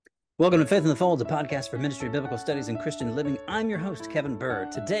Welcome to Faith in the Fold, a podcast for ministry, biblical studies, and Christian living. I'm your host, Kevin Burr.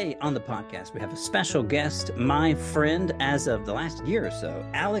 Today on the podcast, we have a special guest, my friend as of the last year or so,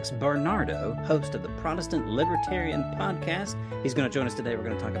 Alex Bernardo, host of the Protestant Libertarian podcast. He's going to join us today. We're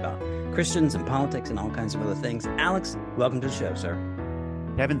going to talk about Christians and politics and all kinds of other things. Alex, welcome to the show, sir.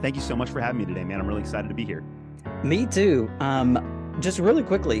 Kevin, thank you so much for having me today, man. I'm really excited to be here. Me too. Just really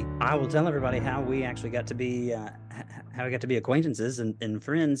quickly, I will tell everybody how we actually got to be acquaintances and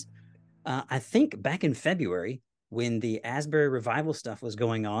friends. I think back in February when the Asbury revival stuff was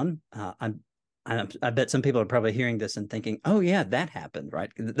going on, I bet some people are probably hearing this and thinking, "Oh yeah, that happened,"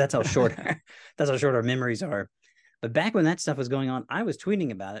 right? That's how short our memories are. But back when that stuff was going on, I was tweeting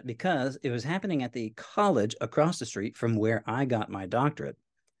about it because it was happening at the college across the street from where I got my doctorate.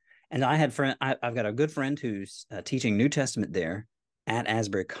 And I've got a good friend who's teaching New Testament there at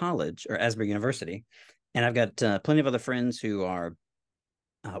Asbury College or Asbury University, and I've got plenty of other friends who are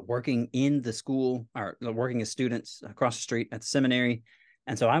working in the school or working as students across the street at the seminary.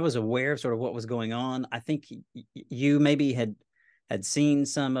 And so I was aware of sort of what was going on. I think you maybe had seen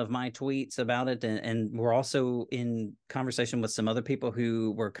some of my tweets about it, and we're also in conversation with some other people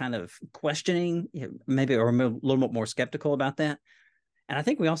who were kind of questioning, maybe, or a little bit more skeptical about that. And I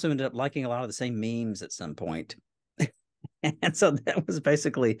think we also ended up liking a lot of the same memes at some point. And so that was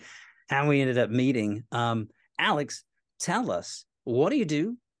basically how we ended up meeting. Alex, tell us, what do you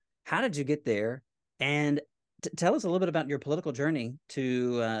do? How did you get there? And tell us a little bit about your political journey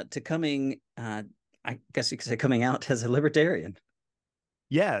to coming, I guess you could say, coming out as a libertarian.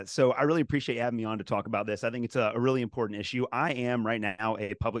 Yeah, so I really appreciate you having me on to talk about this. I think it's a really important issue. I am right now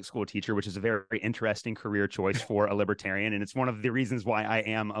a public school teacher, which is a very interesting career choice for a libertarian. And it's one of the reasons why I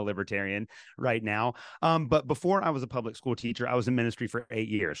am a libertarian right now. But before I was a public school teacher, I was in ministry for 8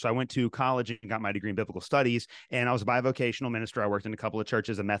 years. So I went to college and got my degree in biblical studies. And I was a bivocational minister. I worked in a couple of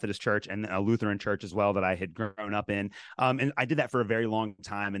churches, a Methodist church and a Lutheran church as well that I had grown up in. And I did that for a very long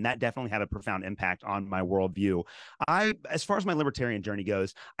time. And that definitely had a profound impact on my worldview. As far as my libertarian journey goes,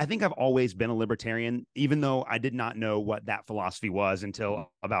 I think I've always been a libertarian, even though I did not know what that philosophy was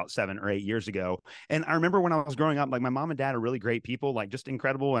until about 7 or 8 years ago. And I remember when I was growing up, like, my mom and dad are really great people, like, just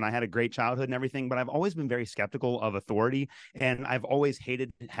incredible. And I had a great childhood and everything, but I've always been very skeptical of authority. And I've always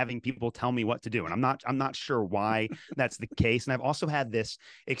hated having people tell me what to do. And I'm not sure why that's the case. And I've also had this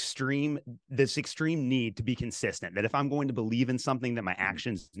extreme need to be consistent, that if I'm going to believe in something, that my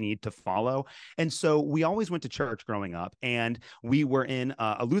actions need to follow. And so we always went to church growing up, and we were in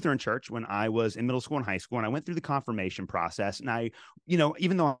a Lutheran church when I was in middle school and high school, and I went through the confirmation process. And I,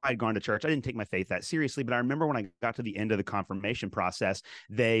 even though I'd gone to church, I didn't take my faith that seriously. But I remember when I got to the end of the confirmation process,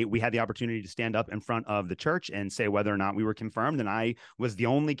 we had the opportunity to stand up in front of the church and say whether or not we were confirmed. And I was the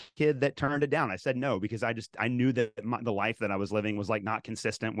only kid that turned it down. I said no, because I knew that the life that I was living was, like, not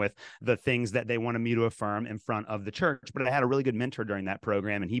consistent with the things that they wanted me to affirm in front of the church. But I had a really good mentor during that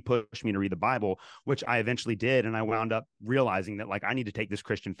program, and he pushed me to read the Bible, which I eventually did. And I wound up realizing that, like, I need to take this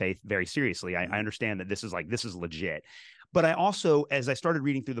Christian faith very seriously. I understand that this is legit. But I also, as I started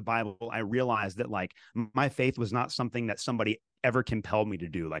reading through the Bible, I realized that, like, my faith was not something that somebody ever compelled me to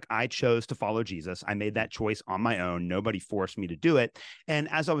do. Like, I chose to follow Jesus. I made that choice on my own. Nobody forced me to do it. And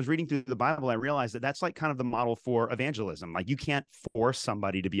as I was reading through the Bible, I realized that that's, like, kind of the model for evangelism. Like, you can't force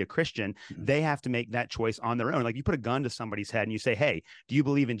somebody to be a Christian. They have to make that choice on their own. Like, you put a gun to somebody's head and you say, "Hey, do you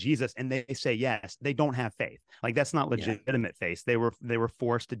believe in Jesus?" And they say yes. They don't have faith. Like, that's not legitimate faith. They were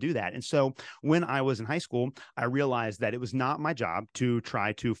forced to do that. And so when I was in high school, I realized that it was not my job to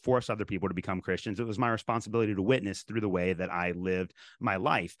try to force other people to become Christians. It was my responsibility to witness through the way that I lived my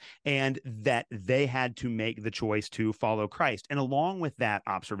life, and that they had to make the choice to follow Christ. And along with that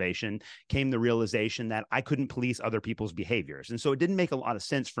observation came the realization that I couldn't police other people's behaviors. And so it didn't make a lot of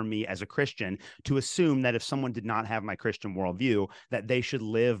sense for me as a Christian to assume that if someone did not have my Christian worldview, that they should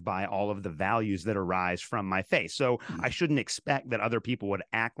live by all of the values that arise from my faith. So I shouldn't expect that other people would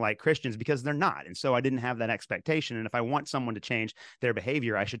act like Christians, because they're not. And so I didn't have that expectation. And if I want someone to change their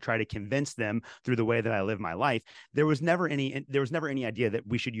behavior, I should try to convince them through the way that I live my life. There was never any idea that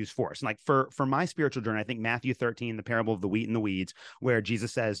we should use force. And, like, for my spiritual journey, I think Matthew 13, the parable of the wheat and the weeds, where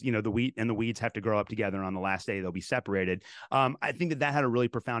Jesus says, the wheat and the weeds have to grow up together, and on the last day they'll be separated. I think that had a really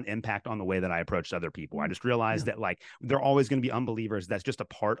profound impact on the way that I approached other people. I just realized that, like, they're always going to be unbelievers. That's just a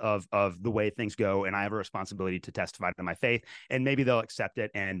part of the way things go. And I have a responsibility to testify to my faith, and maybe they'll accept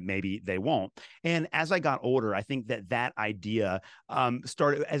it and maybe they won't. And as I got older, I think that idea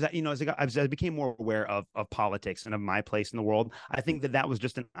started as I became more aware of politics and of my place in the world world. I think that that was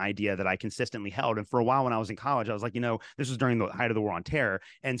just an idea that I consistently held. And for a while when I was in college, I was like, this was during the height of the war on terror.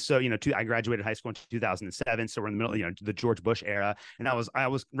 And so, I graduated high school in 2007. So we're in the middle, the George Bush era. And I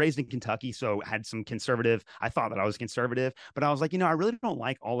was raised in Kentucky, so had some conservative. I thought that I was conservative, but I was like, I really don't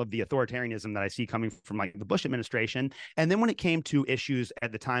like all of the authoritarianism that I see coming from like the Bush administration. And then when it came to issues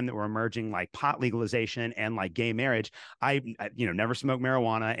at the time that were emerging, like pot legalization and like gay marriage, I never smoked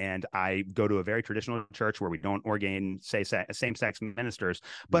marijuana, and I go to a very traditional church where we don't ordain same-sex ministers.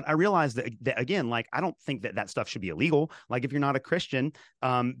 But I realized that again, like, I don't think that stuff should be illegal. Like, if you're not a Christian,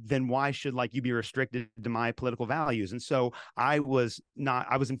 then why should like you be restricted to my political values? And so I was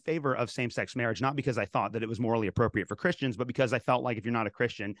in favor of same-sex marriage, not because I thought that it was morally appropriate for Christians, but because I felt like if you're not a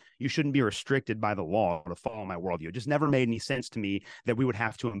Christian, you shouldn't be restricted by the law to follow my worldview. It just never made any sense to me that we would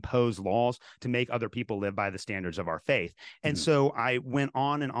have to impose laws to make other people live by the standards of our faith. And so I went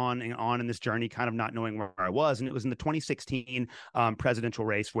on and on and on in this journey, kind of not knowing where I was. And it was in the 2016 presidential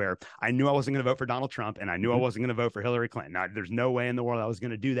race where I knew I wasn't going to vote for Donald Trump, and I knew I wasn't going to vote for Hillary Clinton. Now, there's no way in the world I was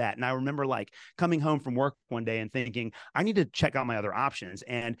going to do that. And I remember like coming home from work one day and thinking, I need to check out my other options.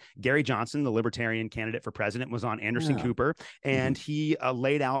 And Gary Johnson, the Libertarian candidate for president, was on Anderson Cooper, and he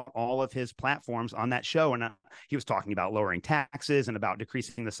laid out all of his platforms on that show. And he was talking about lowering taxes and about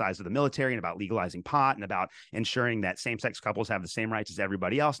decreasing the size of the military and about legalizing pot and about ensuring that same-sex couples have the same rights as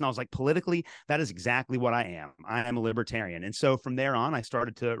everybody else. And I was like, politically, that is exactly what I am. I am a libertarian. And so from there on, I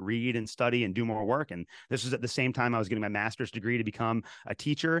started to read and study and do more work. And this was at the same time I was getting my master's degree to become a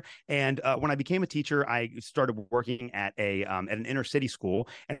teacher. And when I became a teacher, I started working at an inner city school.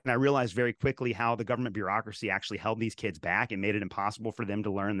 And I realized very quickly how the government bureaucracy actually held these kids back and made it impossible for them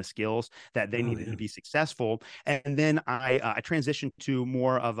to learn the skills that they needed to be successful. And then I transitioned to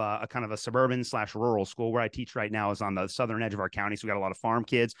more of a kind of a suburban / rural school. Where I teach right now is on the southern edge of our county. So we got a lot of farm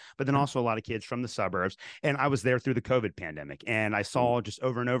kids, but then also a lot of kids from the suburbs. And I was there through the COVID pandemic. And I saw just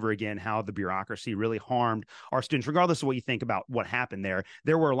over and over again how the bureaucracy really harmed our students. Regardless of what you think about what happened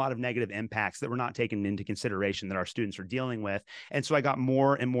there were a lot of negative impacts that were not taken into consideration that our students are dealing with. And so I got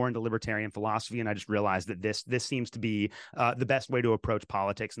more and more into libertarian philosophy. And I just realized that this seems to be the best way to approach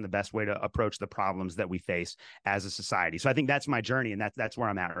politics and the best way to approach the problems that we face as a society. So I think that's my journey, and that's where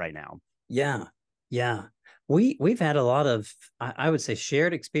I'm at right now. Yeah. Yeah. We've had a lot of, I would say,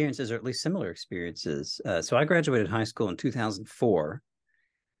 shared experiences, or at least similar experiences. So I graduated high school in 2004.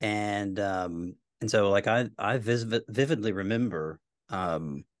 And so like I vividly remember,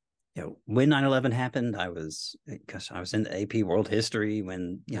 when 9/11 happened. I was in the AP World History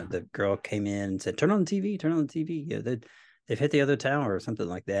when, the girl came in and said, turn on the TV, turn on the TV. They've hit the other tower or something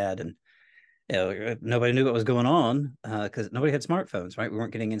like that. And nobody knew what was going on because nobody had smartphones, right? We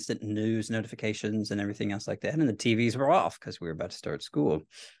weren't getting instant news notifications and everything else like that. And the TVs were off because we were about to start school.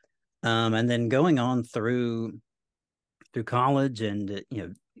 And then going on through college and,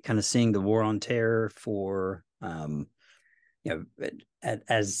 kind of seeing the war on terror for,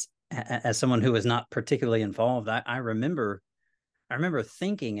 as someone who was not particularly involved, I remember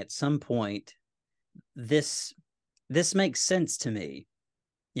thinking at some point, this makes sense to me.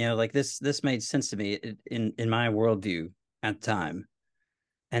 Like this made sense to me in my worldview at the time.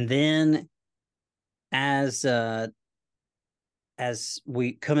 And then as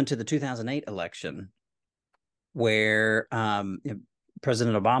we come into the 2008 election, where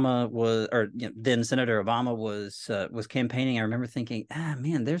President Obama was, or then Senator Obama was campaigning, I remember thinking,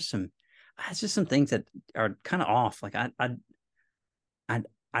 man, there's just some things that are kind of off. Like I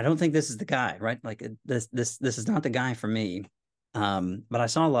don't think this is the guy, right? Like this is not the guy for me. But I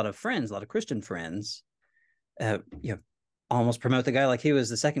saw a lot of Christian friends, almost promote the guy like he was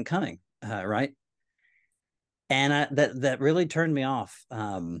the second coming, right? And that really turned me off.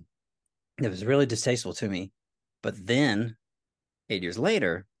 It was really distasteful to me. But then, 8 years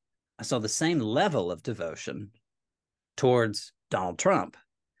later, I saw the same level of devotion towards Donald Trump,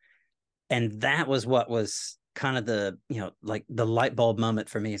 and that was what was kind of the like the light bulb moment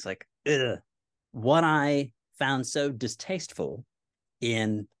for me. It's like, what I found so distasteful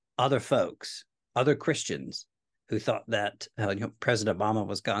in other folks, other Christians who thought that President Obama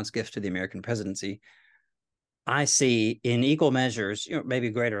was God's gift to the American presidency, I see in equal measures,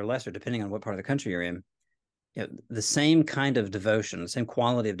 maybe greater or lesser, depending on what part of the country you're in, the same kind of devotion, the same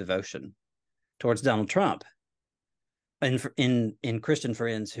quality of devotion towards Donald Trump. And in Christian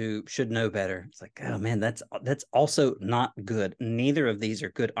friends who should know better, it's like, oh man, that's also not good. Neither of these are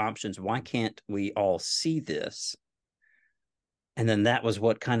good options. Why can't we all see this? And then that was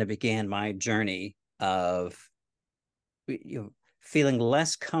what kind of began my journey of feeling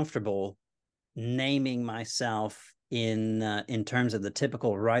less comfortable naming myself in terms of the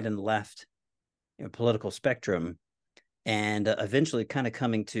typical right and left political spectrum, and eventually kind of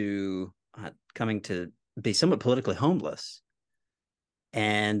coming to be somewhat politically homeless.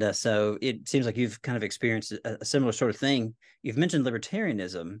 And so it seems like you've kind of experienced a similar sort of thing. You've mentioned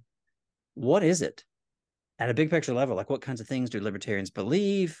libertarianism. What is it at a big picture level? Like, what kinds of things do libertarians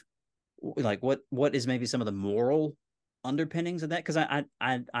believe? Like, what is maybe some of the moral underpinnings of that? Because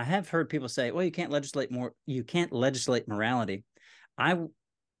I have heard people say, well, you can't legislate morality. I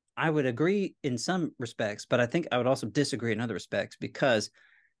I would agree in some respects, but I think I would also disagree in other respects because,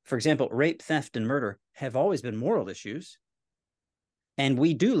 for example, rape, theft, and murder have always been moral issues, and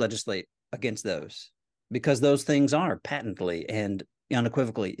we do legislate against those because those things are patently and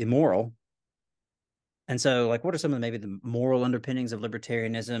unequivocally immoral. And so, like, what are some of maybe the moral underpinnings of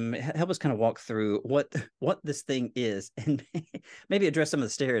libertarianism? Help us kind of walk through what this thing is, and maybe address some of the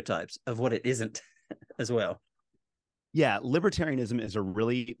stereotypes of what it isn't as well. Yeah, libertarianism is a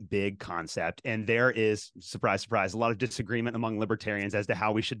really big concept, and there is, surprise, surprise, a lot of disagreement among libertarians as to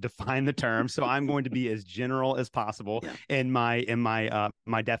how we should define the term. So I'm going to be as general as possible Yeah. in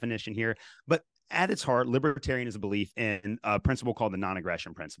my definition here. But at its heart, libertarian is a belief in a principle called the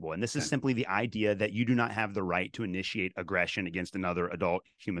non-aggression principle. And this is Okay. simply the idea that you do not have the right to initiate aggression against another adult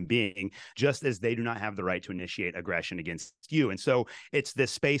human being, just as they do not have the right to initiate aggression against you. And so it's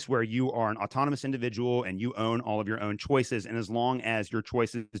this space where you are an autonomous individual and you own all of your own choices. And as long as your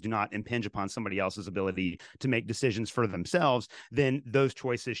choices do not impinge upon somebody else's ability to make decisions for themselves, then those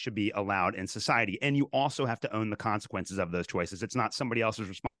choices should be allowed in society. And you also have to own the consequences of those choices. It's not somebody else's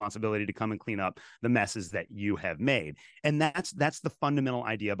responsibility to come and clean up the messes that you have made. And that's the fundamental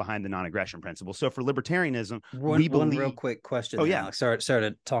idea behind the non-aggression principle. So for libertarianism, we One real believe. quick question Oh there, yeah. Alex. Sorry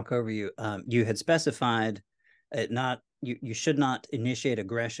to talk over you. You had specified it not you should not initiate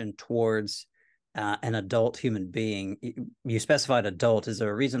aggression towards an adult human being. You specified adult. Is there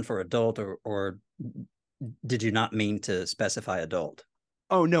a reason for adult, or did you not mean to specify adult?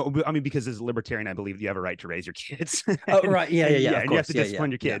 Oh no, I mean, because as a libertarian, I believe you have a right to raise your kids, Oh, and right. Yeah, yeah, and yeah. yeah, Of and you have course. to Yeah, yeah,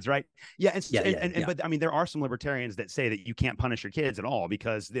 discipline your yeah, kids, right? Yeah, yeah, yeah, and yeah. but I mean, there are some libertarians that say that you can't punish your kids at all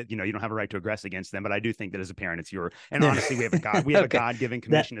because you know you don't have a right to aggress against them. But I do think that as a parent, it's your, and honestly, we have a Okay. God given That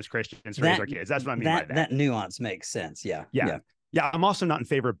commission as Christians to raise that our kids. That's what I mean by that that. that nuance makes sense. Yeah, Yeah, yeah. yeah. I'm also not in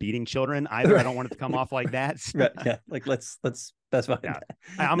favor of beating children either. I don't want it to come off like that. Right. Yeah. Like let's specify Yeah. that.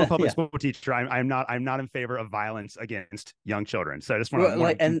 I'm a No, public yeah. school teacher. I'm not in favor of violence against young children. So I just want to Well,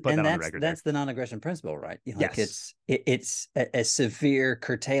 like, put and that on the record there. that's the non-aggression principle, right? Like, Yes. it's a severe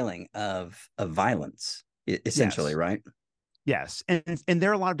curtailing of violence, essentially, Yes. right? Yes, and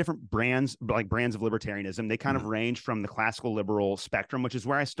there are a lot of different brands, like brands of libertarianism. They kind of Mhm. range from the classical liberal spectrum, which is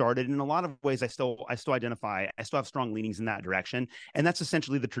where I started. In a lot of ways, I still identify, I still have strong leanings in that direction. And that's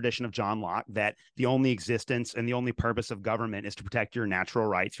essentially the tradition of John Locke, that the only existence and the only purpose of government is to protect your natural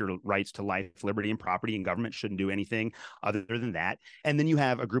rights, your rights to life, liberty, and property, and government shouldn't do anything other than that. And then you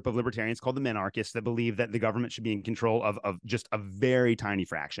have a group of libertarians called the minarchists that believe that the government should be in control of just a very tiny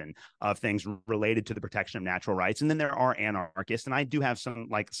fraction of things related to the protection of natural rights. And then there are anarchists, and I do have some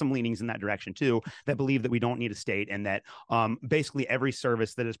leanings in that direction too, that believe that we don't need a state, and that basically every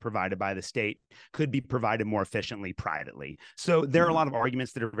service that is provided by the state could be provided more efficiently privately. So there are a lot of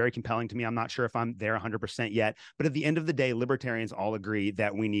arguments that are very compelling to me. I'm not sure if I'm there 100% yet, but at the end of the day, libertarians all agree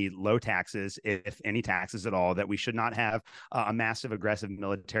that we need low taxes, if any taxes at all, that we should not have a massive aggressive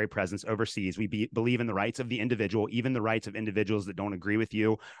military presence overseas. We believe in the rights of the individual, even the rights of individuals that don't agree with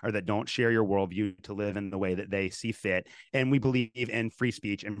you or that don't share your worldview, to live in the way that they see fit. And we believe in free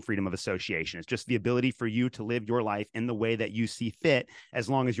speech and freedom of association. It's just the ability for you to live your life in the way that you see fit, as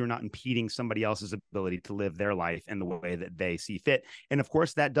long as you're not impeding somebody else's ability to live their life in the way that they see fit. And of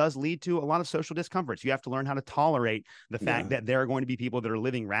course, that does lead to a lot of social discomforts. You have to learn how to tolerate the fact Yeah. that there are going to be people that are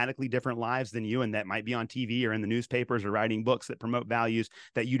living radically different lives than you, and that might be on TV or in the newspapers or writing books that promote values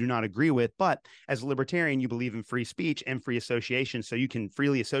that you do not agree with. But as a libertarian, you believe in free speech and free association, so you can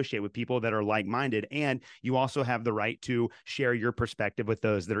freely associate with people that are like-minded, and you also have the right to share your perspective with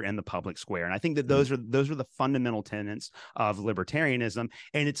those that are in the public square. And I think that those are the fundamental tenets of libertarianism.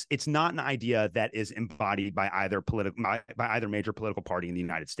 And it's not an idea that is embodied by either major political party in the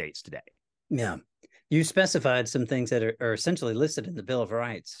United States today. Yeah. You specified some things that are essentially listed in the Bill of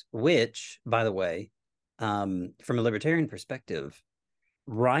Rights, which, by the way, from a libertarian perspective,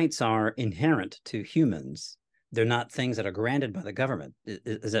 rights are inherent to humans. They're not things that are granted by the government.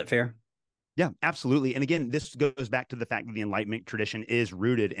 Is that fair? Yeah, absolutely. And again, this goes back to the fact that the Enlightenment tradition is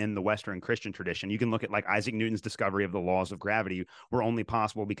rooted in the Western Christian tradition. You can look at like Isaac Newton's discovery of the laws of gravity were only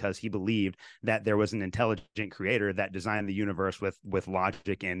possible because he believed that there was an intelligent creator that designed the universe with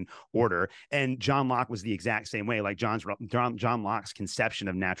logic and order. And John Locke was the exact same way. Like John Locke's conception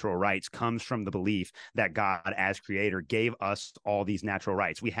of natural rights comes from the belief that God, as creator, gave us all these natural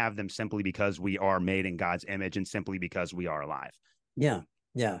rights. We have them simply because we are made in God's image and simply because we are alive. Yeah,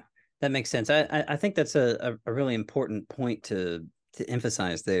 yeah, that makes sense. I think that's a really important point to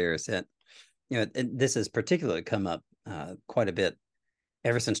emphasize there, is that, you know, this has particularly come up quite a bit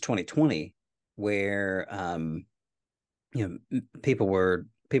ever since 2020, where you know, people were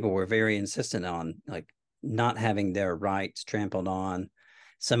very insistent on like not having their rights trampled on.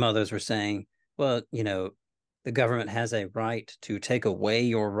 Some others were saying, well, you know, the government has a right to take away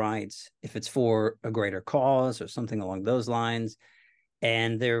your rights if it's for a greater cause or something along those lines.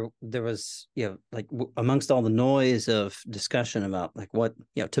 And there was, you know, like amongst all the noise of discussion about like what,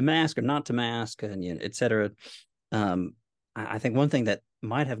 you know, to mask or not to mask, and, you know, et cetera, um, I think one thing that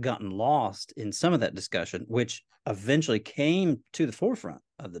might have gotten lost in some of that discussion, which eventually came to the forefront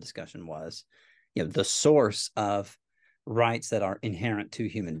of the discussion, was, you know, the source of rights that are inherent to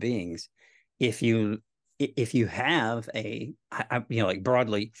human beings. If you have a, you know, like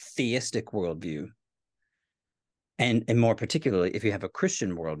broadly theistic worldview, and more particularly if you have a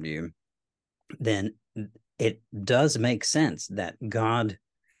Christian worldview, then it does make sense that God,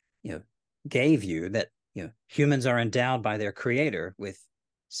 you know, gave you that, you know, humans are endowed by their creator with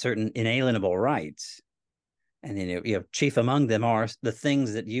certain inalienable rights. And then, you know, chief among them are the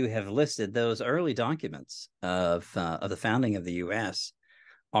things that you have listed. Those early documents of the founding of the U.S.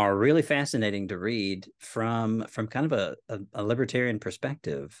 are really fascinating to read from kind of a libertarian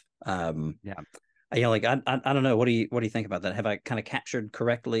perspective. Yeah. You know, like I don't know. What do you think about that? Have I kind of captured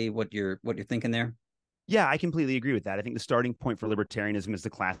correctly what you're thinking there? Yeah, I completely agree with that. I think the starting point for libertarianism is the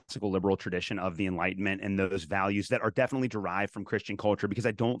classical liberal tradition of the Enlightenment and those values that are definitely derived from Christian culture, because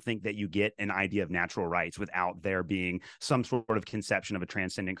I don't think that you get an idea of natural rights without there being some sort of conception of a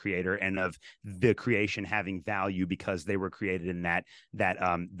transcendent creator and of the creation having value because they were created in that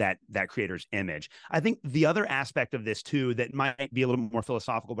creator's image. I think the other aspect of this too that might be a little more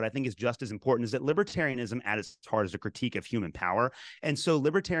philosophical, but I think is just as important, is that libertarianism at its heart is a critique of human power. And so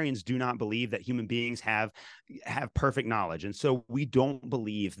libertarians do not believe that human beings have perfect knowledge. And so we don't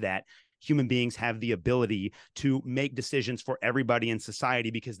believe that human beings have the ability to make decisions for everybody in society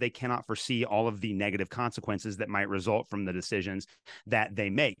because they cannot foresee all of the negative consequences that might result from the decisions that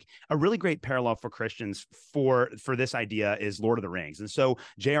they make. A really great parallel for Christians for this idea is Lord of the Rings. And so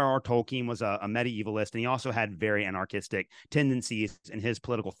J.R.R. Tolkien was a medievalist, and he also had very anarchistic tendencies in his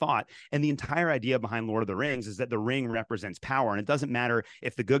political thought. And the entire idea behind Lord of the Rings is that the ring represents power. And it doesn't matter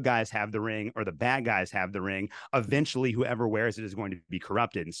if the good guys have the ring or the bad guys have the ring. Eventually, whoever wears it is going to be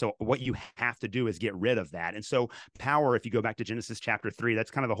corrupted. And so what you have to do is get rid of that. And so power, if you go back to Genesis chapter 3, that's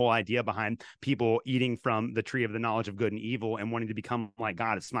kind of the whole idea behind people eating from the tree of the knowledge of good and evil and wanting to become like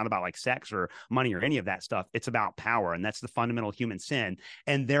God. It's not about like sex or money or any of that stuff. It's about power. And that's the fundamental human sin.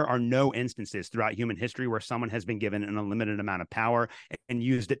 And there are no instances throughout human history where someone has been given an unlimited amount of power and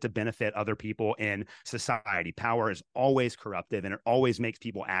used it to benefit other people in society. Power is always corruptive, and it always makes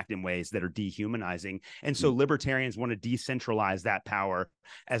people act in ways that are dehumanizing. And so libertarians want to decentralize that power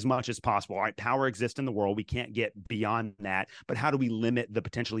as much as possible. All right, power exists in the world. We can't get beyond that. But how do we limit the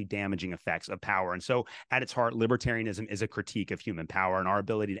potentially damaging effects of power? And so at its heart, libertarianism is a critique of human power and our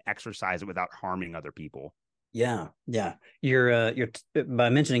ability to exercise it without harming other people. Yeah, yeah. You're by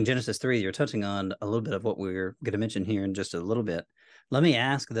mentioning Genesis 3, you're touching on a little bit of what we're going to mention here in just a little bit. Let me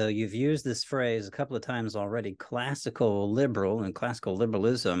ask though, you've used this phrase a couple of times already, classical liberal and classical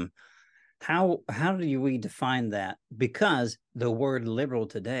liberalism. How do we define that? Because the word liberal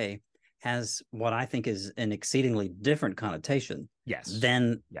today has what I think is an exceedingly different connotation Yes.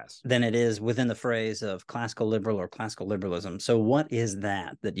 than Yes. than it is within the phrase of classical liberal or classical liberalism. So what is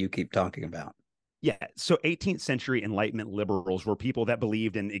that you keep talking about? Yeah. So 18th century Enlightenment liberals were people that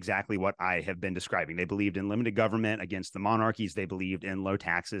believed in exactly what I have been describing. They believed in limited government against the monarchies. They believed in low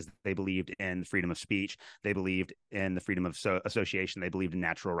taxes. They believed in freedom of speech. They believed in the freedom of association. They believed in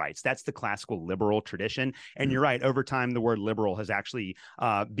natural rights. That's the classical liberal tradition. And you're right. Over time, the word liberal has actually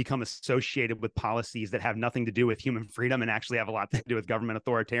become associated with policies that have nothing to do with human freedom and actually have a lot to do with government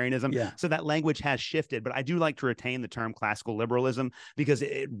authoritarianism. Yeah. So that language has shifted. But I do like to retain the term classical liberalism because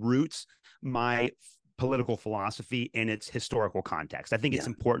it roots my political philosophy in its historical context. I think it's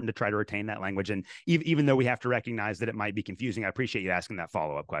important to try to retain that language. And even though we have to recognize that it might be confusing, I appreciate you asking that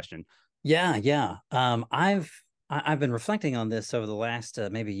follow-up question. Yeah, yeah. I've been reflecting on this over the last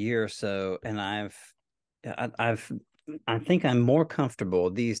maybe year or so, and I've I think I'm more comfortable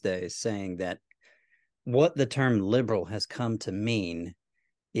these days saying that what the term liberal has come to mean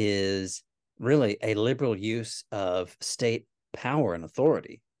is really a liberal use of state power and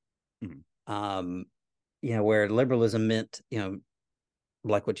authority. Mhm. Um, where liberalism meant,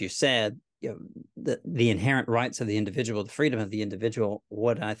 like what you said, the inherent rights of the individual, the freedom of the individual.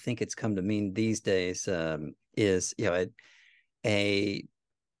 What I think it's come to mean these days is, a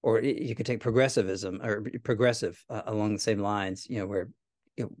or you could take progressivism or progressive along the same lines, where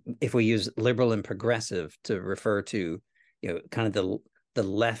if we use liberal and progressive to refer to, kind of the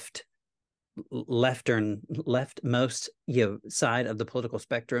leftmost, side of the political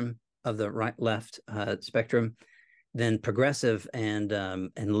spectrum of the right left spectrum, then progressive and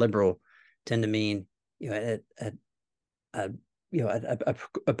liberal tend to mean, a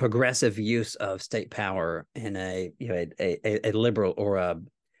a progressive use of state power and a liberal or a,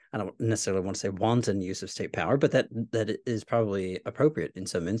 I don't necessarily want to say wanton use of state power, but that is probably appropriate in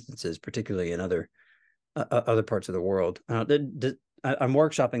some instances, particularly in other parts of the world. I'm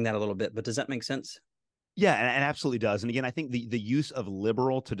workshopping that a little bit, but does that make sense? Yeah, and it absolutely does. And again, I think the use of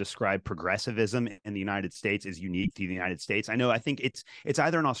liberal to describe progressivism in the United States is unique to the United States. I think it's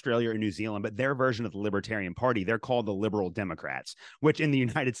either in Australia or New Zealand, but their version of the Libertarian Party, they're called the Liberal Democrats, which in the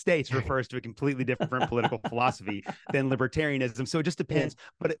United States refers to a completely different political philosophy than libertarianism. So it just Yeah. depends.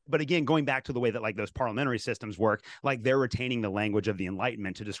 But again, going back to the way that like those parliamentary systems work, like they're retaining the language of the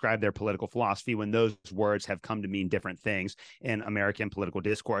Enlightenment to describe their political philosophy when those words have come to mean different things in American political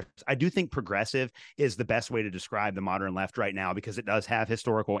discourse. I do think progressive is the best way to describe the modern left right now because it does have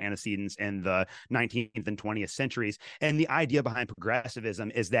historical antecedents in the 19th and 20th centuries. And the idea behind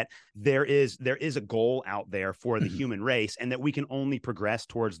progressivism is that there is a goal out there for the human race, and that we can only progress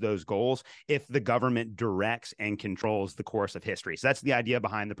towards those goals if the government directs and controls the course of history. So that's the idea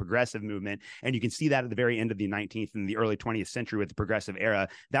behind the progressive movement. And you can see that at the very end of the 19th and the early 20th century with the progressive era.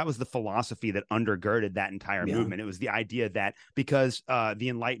 That was the philosophy that undergirded that entire Yeah. movement. It was the idea that because the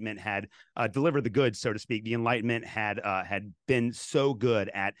Enlightenment had delivered the goods, so to speak, the Enlightenment had been so good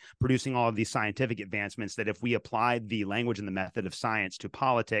at producing all of these scientific advancements that if we applied the language and the method of science to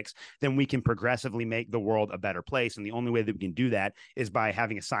politics, then we can progressively make the world a better place. And the only way that we can do that is by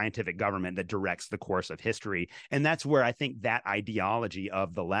having a scientific government that directs the course of history. And that's where I think that ideology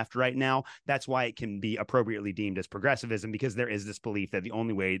of the left right now, that's why it can be appropriately deemed as progressivism, because there is this belief that the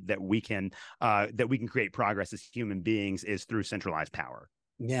only way that we can create progress as human beings is through centralized power.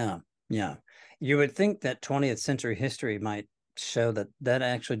 Yeah. Yeah. You would think that 20th century history might show that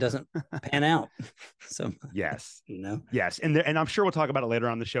actually doesn't pan out. So, Yes. you know, Yes. And I'm sure we'll talk about it later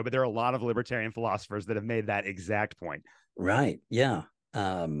on the show, but there are a lot of libertarian philosophers that have made that exact point. right. Yeah.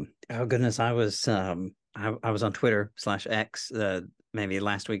 Oh goodness. I was on Twitter/X, maybe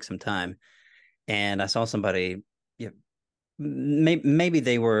last week sometime, and I saw somebody, maybe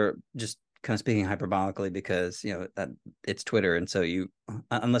they were just kind of speaking hyperbolically because that it's Twitter, and so you,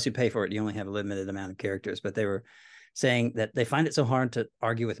 unless you pay for it, you only have a limited amount of characters. But they were saying that they find it so hard to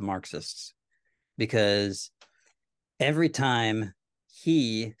argue with Marxists because every time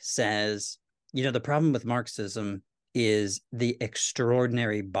he says, the problem with Marxism is the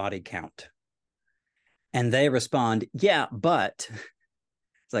extraordinary body count, and they respond, yeah, but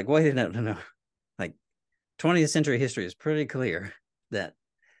it's like, wait, no. Like 20th century history is pretty clear that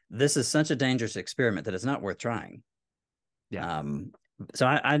this is such a dangerous experiment that it's not worth trying. Yeah. So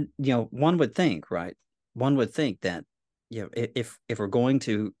one would think, right? One would think that, if we're going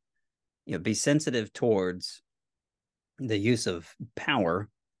to, be sensitive towards the use of power,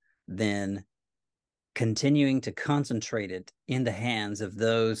 then continuing to concentrate it in the hands of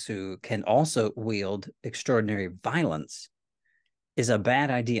those who can also wield extraordinary violence is a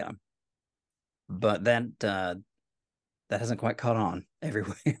bad idea. But that hasn't quite caught on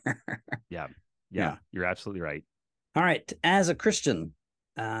everywhere. Yeah. Yeah. Yeah. You're absolutely right. All right. As a Christian,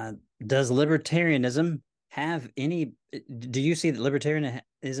 does libertarianism have any? Do you see that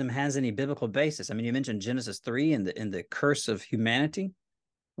libertarianism has any biblical basis? I mean, you mentioned Genesis 3 and the curse of humanity.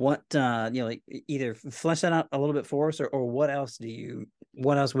 What like either flesh that out a little bit for us, or what else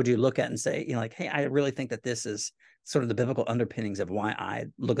would you look at and say, like, hey, I really think that this is sort of the biblical underpinnings of why I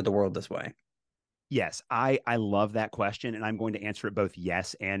look at the world this way. Yes, I love that question, and I'm going to answer it both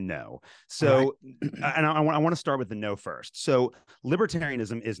yes and no. All right. So, and I want to start with the no first. So,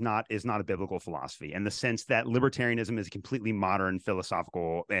 libertarianism is not a biblical philosophy in the sense that libertarianism is a completely modern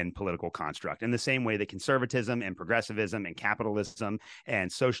philosophical and political construct. In the same way that conservatism and progressivism and capitalism and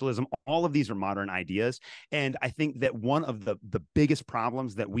socialism, all of these are modern ideas. And I think that one of the biggest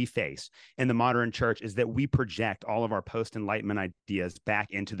problems that we face in the modern church is that we project all of our post Enlightenment ideas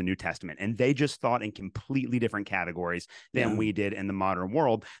back into the New Testament, and they just thought in completely different categories than Yeah. we did in the modern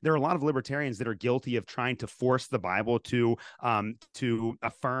world. There are a lot of libertarians that are guilty of trying to force the Bible to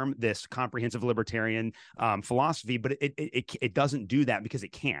affirm this comprehensive libertarian philosophy, but it doesn't do that because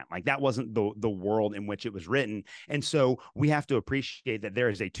it can't. Like that wasn't the world in which it was written, and so we have to appreciate that there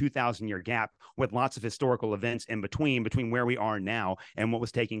is a 2,000-year gap with lots of historical events in between where we are now and what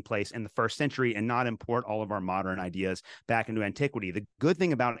was taking place in the first century, and not import all of our modern ideas back into antiquity. The good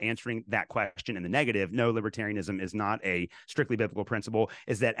thing about answering that question in the negative, no, libertarianism is not a strictly biblical principle,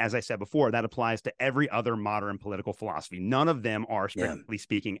 is that, as I said before, that applies to every other modern political philosophy. None of them are, Yeah. strictly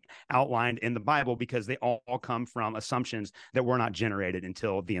speaking, outlined in the Bible because they all come from assumptions that were not generated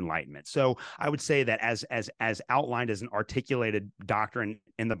until the Enlightenment. So I would say that as outlined as an articulated doctrine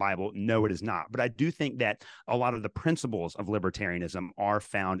in the Bible, no, it is not. But I do think that a lot of the principles of libertarianism are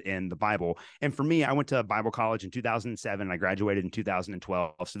found in the Bible. And for me, I went to Bible college in 2007 and I graduated in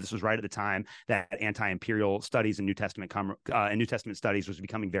 2012. So this was right at the time that anti-imperial studies and New Testament studies was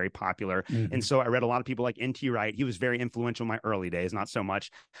becoming very popular. Mm-hmm. And so I read a lot of people like N.T. Wright. He was very influential in my early days, not so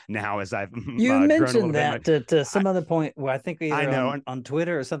much now as I've You grown a little mentioned bit. that to some other point where I think I either know. And on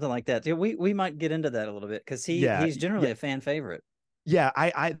Twitter or something like that. Yeah, we might get into that a little bit because yeah, he's generally yeah. a fan favorite. Yeah,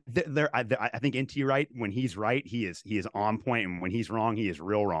 I think NT Wright, when he's right, he is on point, and when he's wrong, he is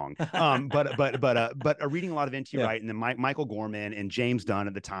real wrong. But reading a lot of NT Yeah. Wright, and then Michael Gorman and James Dunn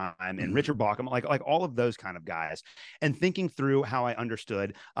at the time, and Richard Bauckham, like all of those kind of guys, and thinking through how I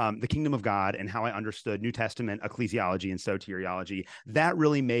understood the kingdom of God and how I understood New Testament ecclesiology and soteriology, that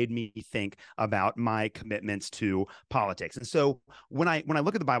really made me think about my commitments to politics. And so when I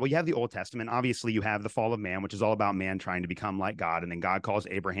look at the Bible, you have the Old Testament. Obviously, you have the fall of man, which is all about man trying to become like God, and then God calls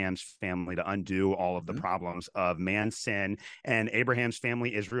Abraham's family to undo all of the problems of man's sin. And Abraham's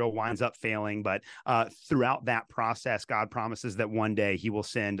family, Israel, winds up failing. But throughout that process, God promises that one day he will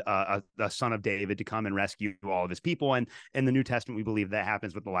send a son of David to come and rescue all of his people. And in the New Testament, we believe that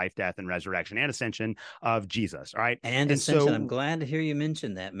happens with the life, death, and resurrection and ascension of Jesus. All right. And ascension. I'm glad to hear you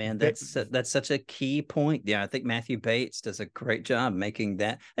mention that, man. That's such a key point. Yeah, I think Matthew Bates does a great job making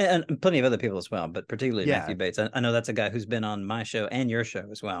that, and plenty of other people as well, but particularly Matthew Bates. I know that's a guy who's been on my show and your show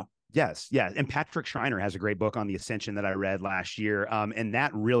as well. Yes, yeah, and Patrick Schreiner has a great book on the Ascension that I read last year, and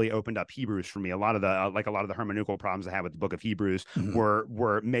that really opened up Hebrews for me. A lot of the hermeneutical problems I had with the Book of Hebrews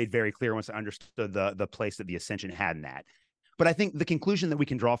were made very clear once I understood the place that the Ascension had in that. But I think the conclusion that we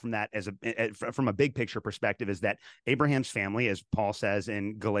can draw from that from a big picture perspective is that Abraham's family, as Paul says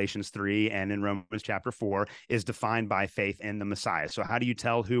in Galatians 3 and in Romans chapter 4, is defined by faith in the Messiah. So how do you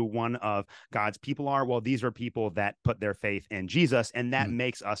tell who one of God's people are? Well, these are people that put their faith in Jesus, and that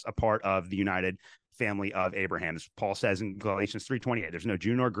makes us a part of the united family of Abraham. As Paul says in Galatians 3:28, there's no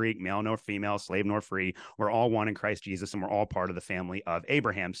Jew nor Greek, male nor female, slave nor free. We're all one in Christ Jesus, and we're all part of the family of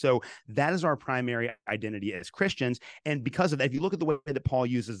Abraham. So that is our primary identity as Christians. And because of that, if you look at the way that Paul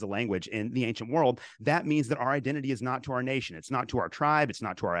uses the language in the ancient world, that means that our identity is not to our nation. It's not to our tribe. It's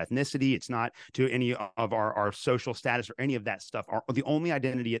not to our ethnicity. It's not to any of our social status or any of that stuff. The only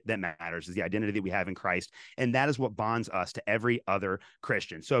identity that matters is the identity that we have in Christ. And that is what bonds us to every other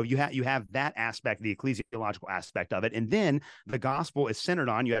Christian. So you have that aspect, the ecclesiological aspect of it. And then the gospel is centered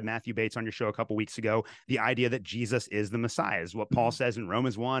on, you had Matthew Bates on your show a couple weeks ago, the idea that Jesus is the Messiah, is what Paul says in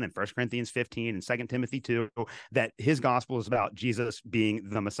Romans 1 and 1 Corinthians 15 and 2 Timothy 2, that his gospel is about Jesus being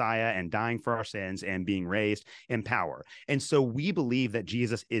the Messiah and dying for our sins and being raised in power. And so we believe that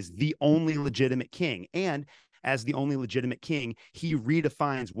Jesus is the only legitimate king. And as the only legitimate king, he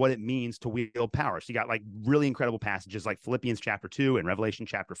redefines what it means to wield power. So you got like really incredible passages like Philippians chapter 2 and Revelation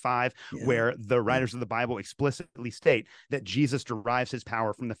chapter 5, where the writers of the Bible explicitly state that Jesus derives his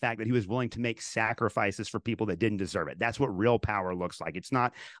power from the fact that he was willing to make sacrifices for people that didn't deserve it. That's what real power looks like. It's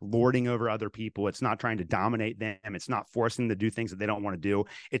not lording over other people. It's not trying to dominate them. It's not forcing them to do things that they don't want to do.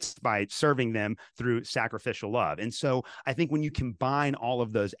 It's by serving them through sacrificial love. And so I think when you combine all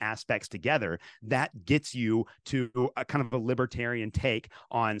of those aspects together, that gets you to a kind of a libertarian take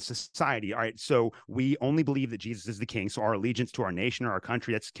on society. All right, so we only believe that Jesus is the king, so our allegiance to our nation or our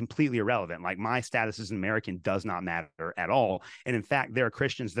country, that's completely irrelevant. Like, my status as an American does not matter at all. And in fact, there are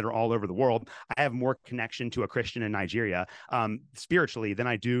Christians that are all over the world. I have more connection to a Christian in Nigeria spiritually than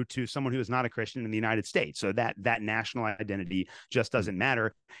I do to someone who is not a Christian in the United States. So that national identity just doesn't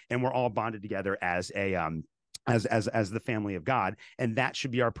matter, and we're all bonded together as a as the family of God, and that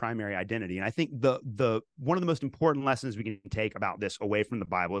should be our primary identity. And I think the one of the most important lessons we can take about this away from the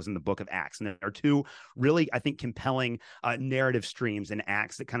Bible is in the book of Acts. And there are two really, I think, compelling narrative streams in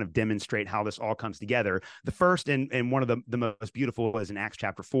Acts that kind of demonstrate how this all comes together. The first and one of the most beautiful is in Acts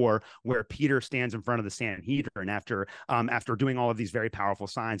chapter 4, where Peter stands in front of the Sanhedrin after doing all of these very powerful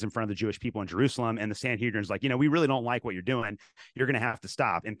signs in front of the Jewish people in Jerusalem. And the Sanhedrin's like, we really don't like what you're doing. You're going to have to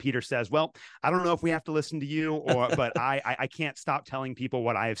stop. And Peter says, well, I don't know if we have to listen to you, but I can't stop telling people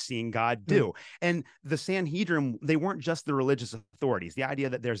what I have seen God do. And the Sanhedrin, they weren't just the religious authorities. The idea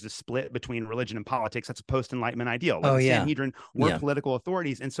that there's this split between religion and politics, that's a post-Enlightenment ideal. Like, the Sanhedrin were political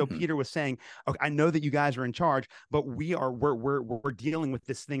authorities. And so Peter was saying, okay, I know that you guys are in charge, but we're dealing with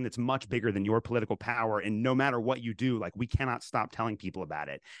this thing that's much bigger than your political power. And no matter what you do, like, we cannot stop telling people about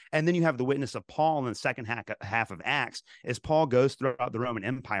it. And then you have the witness of Paul in the second half of Acts. As Paul goes throughout the Roman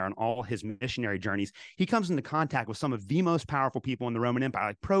Empire on all his missionary journeys, he comes into contact with some of the most powerful people in the Roman Empire,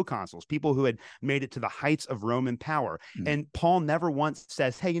 like proconsuls, people who had made it to the heights of Roman power. And Paul never once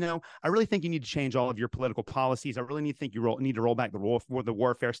says, hey, I really think you need to change all of your political policies. I really need to roll back the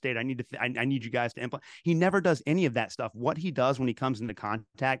warfare state. I need you guys to implement. He never does any of that stuff. What he does when he comes into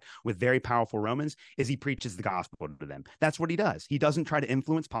contact with very powerful Romans is he preaches the gospel to them. That's what he does. He doesn't try to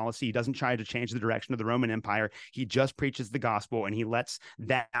influence policy. He doesn't try to change the direction of the Roman Empire. He just preaches the gospel, and he lets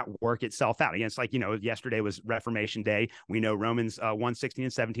that work itself out. Again, it's like, yesterday was Reformation Day. We know Romans 1:16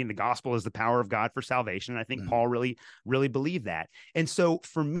 and 17, the gospel is the power of God for salvation. And I think Paul really, really believed that. And so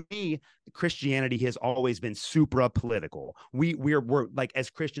for me, Christianity has always been supra political. We're like, as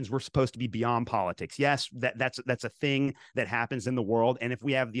Christians, we're supposed to be beyond politics. Yes, that's a thing that happens in the world. And if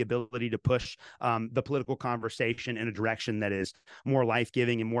we have the ability to push the political conversation in a direction that is more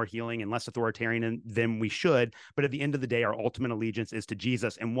life-giving and more healing and less authoritarian, then we should. But at the end of the day, our ultimate allegiance is to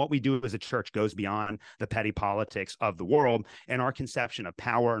Jesus. And what we do as a church goes beyond the petty politics of the world. And our conception of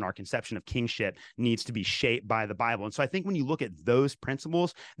power and our conception of kingship needs to be shaped by the Bible. And so I think when you look at those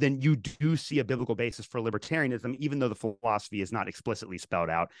principles, then you do see a biblical basis for libertarianism, even though the philosophy is not explicitly spelled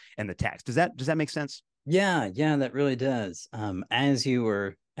out in the text. Does that make sense? Yeah, that really does. As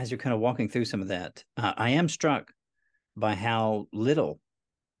you're kind of walking through some of that, I am struck by how little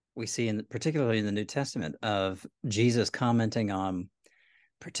we see, particularly in the New Testament, of Jesus commenting on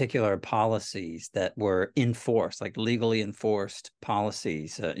particular policies that were enforced, like legally enforced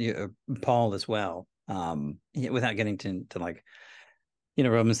policies. Paul as well, without getting to like,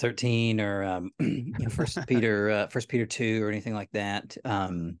 Romans 13 or First Peter 2 or anything like that.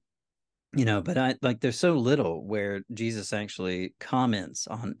 But I like, there's so little where Jesus actually comments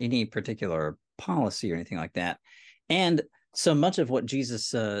on any particular policy or anything like that. And so much of what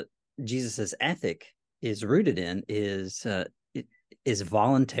Jesus's ethic is rooted in is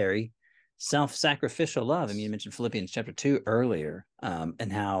voluntary, self-sacrificial love. I mean, you mentioned Philippians chapter 2 earlier,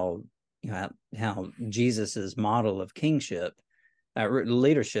 and how Jesus's model of kingship,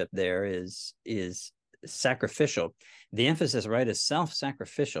 leadership there is sacrificial. The emphasis, right, is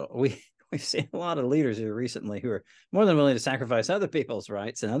self-sacrificial. We've seen a lot of leaders here recently who are more than willing to sacrifice other people's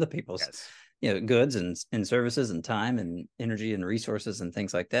rights and other people's goods and services and time and energy and resources and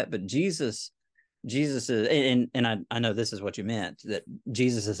things like that. But Jesus is, and I know this is what you meant, that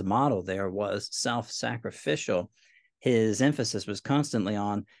Jesus's model there was self-sacrificial. His emphasis was constantly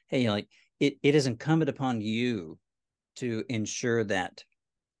on, hey, it is incumbent upon you to ensure that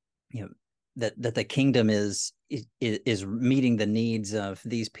that the kingdom is meeting the needs of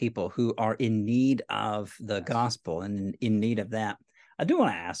these people who are in need of the gospel and in need of that. I do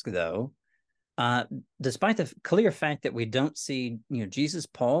want to ask, though, despite the clear fact that we don't see, Jesus,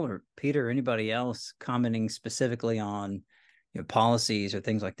 Paul, or Peter, or anybody else commenting specifically on, policies or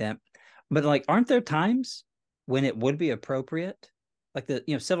things like that, but aren't there times when it would be appropriate, like the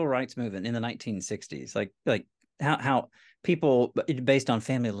civil rights movement in the 1960s, like how people based on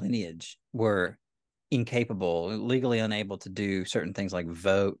family lineage were incapable, legally unable to do certain things like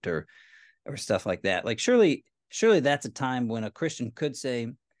vote or stuff like that. Like, surely that's a time when a Christian could say,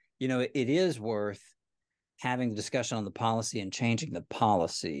 it is worth having the discussion on the policy and changing the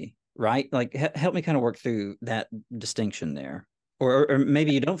policy, right? Like, help me kind of work through that distinction there, or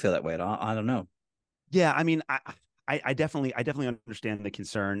maybe you don't feel that way at all. I don't know. Yeah, I mean, I definitely understand the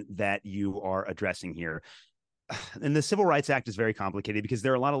concern that you are addressing here. and the Civil Rights Act is very complicated because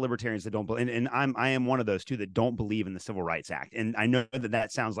there are a lot of libertarians that don't believe, and I am one of those too that don't believe in the Civil Rights Act. And I know that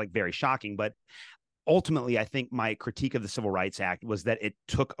that sounds like very shocking, but ultimately, I think my critique of the Civil Rights Act was that it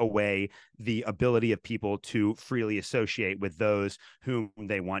took away the ability of people to freely associate with those whom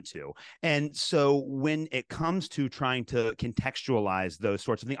they want to. And so when it comes to trying to contextualize those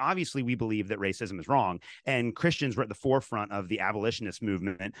sorts of things, obviously we believe that racism is wrong. And Christians were at the forefront of the abolitionist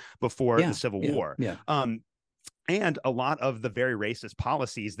movement before the Civil War. Yeah. And a lot of the very racist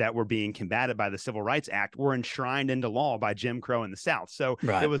policies that were being combated by the Civil Rights Act were enshrined into law by Jim Crow in the South. So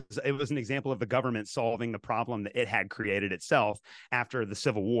it was an example of the government solving the problem that it had created itself after the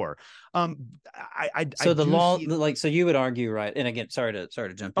Civil War. So the law, so you would argue, right? And again, sorry to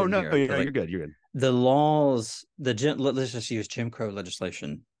jump in here. You're good. You're good. The laws, let's just use Jim Crow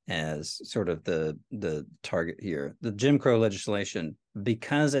legislation as sort of the target here. The Jim Crow legislation,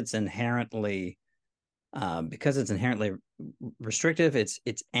 because it's inherently restrictive, it's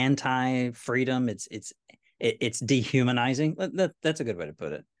anti-freedom, it's dehumanizing. That's a good way to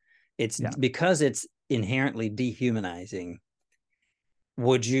put it. Because it's inherently dehumanizing.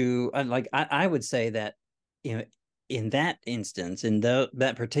 Would you I would say that, in that instance, in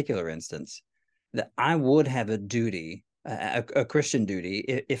that particular instance, that I would have a duty, a Christian duty,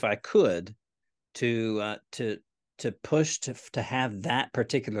 if I could, to push to have that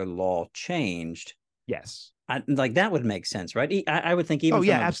particular law changed. Yes. That would make sense, right? I would think even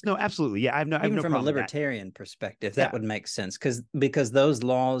absolutely. Yeah, even from a libertarian perspective, that would make sense because those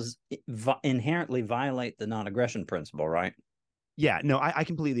laws inherently violate the non-aggression principle, right? Yeah, no, I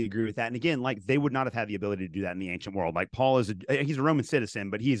completely agree with that. And again, like, they would not have had the ability to do that in the ancient world. Like, Paul he's a Roman citizen,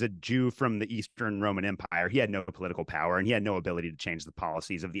 but he's a Jew from the Eastern Roman Empire. He had no political power, and he had no ability to change the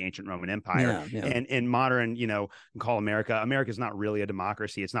policies of the ancient Roman Empire. And in modern, call America's not really a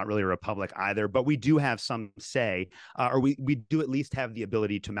democracy. It's not really a republic either, but we do have some say, or we do at least have the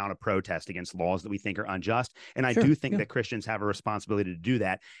ability to mount a protest against laws that we think are unjust. And I do think that Christians have a responsibility to do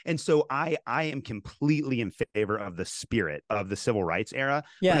that. And so I am completely in favor of the spirit of the civil rights era.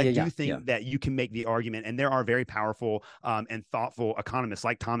 But I do think that you can make the argument, and there are very powerful and thoughtful economists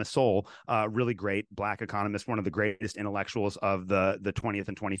like Thomas Sowell, really great Black economist, one of the greatest intellectuals of the 20th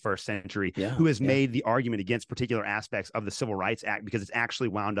and 21st century, who has made the argument against particular aspects of the Civil Rights Act because it's actually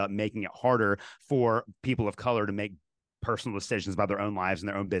wound up making it harder for people of color to make personal decisions about their own lives and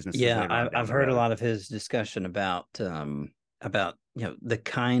their own businesses. Yeah, I've heard a lot of his discussion about the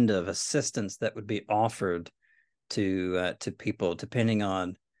kind of assistance that would be offered to people depending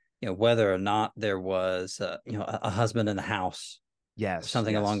on whether or not there was a husband in the house,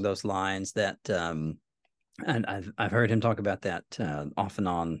 something along those lines. That and I've heard him talk about that off and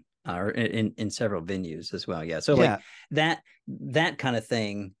on, or in several venues as well. Like that kind of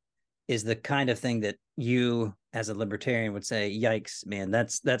thing is the kind of thing that you as a libertarian would say, yikes, man,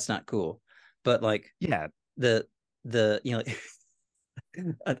 that's not cool. But the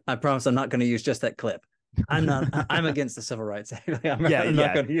I promise I'm not going to use just that clip. I'm against the Civil Rights Act. There's 1,000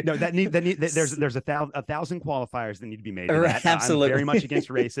 qualifiers that need to be made. Absolutely. I'm very much against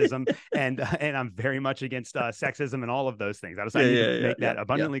racism, and I'm very much against sexism and all of those things. I just need to make that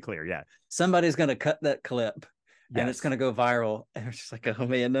abundantly clear. Yeah, somebody's going to cut that clip, and it's going to go viral, and it's just like, oh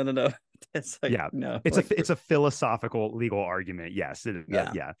man, no. It's like, no. It's a philosophical legal argument. Yes.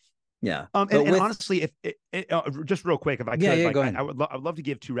 Yeah. And honestly, if just real quick, if I could, go ahead. I would love to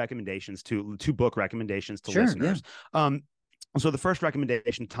give two book recommendations to listeners. So the first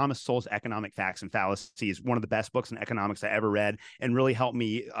recommendation, Thomas Sowell's Economic Facts and Fallacies, one of the best books in economics I ever read, and really helped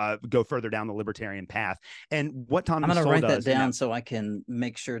me go further down the libertarian path. And what Thomas Sowell does, I'm going to write that down so I can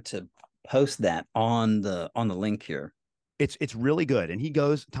make sure to post that on the link here. It's really good.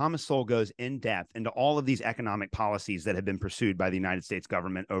 And Thomas Sowell goes in depth into all of these economic policies that have been pursued by the United States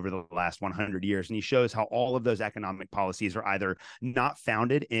government over the last 100 years. And he shows how all of those economic policies are either not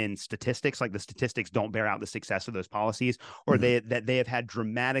founded in statistics, like the statistics don't bear out the success of those policies, or that they have had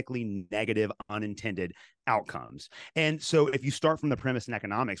dramatically negative unintended outcomes. And so if you start from the premise in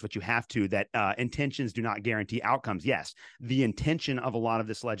economics, what you have to, that intentions do not guarantee outcomes. Yes, the intention of a lot of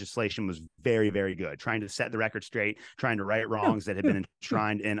this legislation was very, very good, trying to set the record straight, trying to right wrongs that had been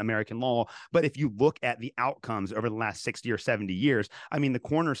enshrined in American law. But if you look at the outcomes over the last 60 or 70 years, I mean, the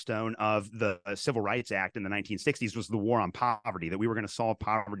cornerstone of the Civil Rights Act in the 1960s was the war on poverty, that we were going to solve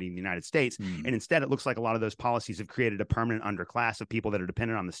poverty in the United States. And instead, it looks like a lot of those policies have created a permanent underclass of people that are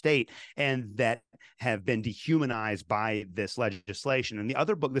dependent on the state and that have been dehumanized by this legislation. And the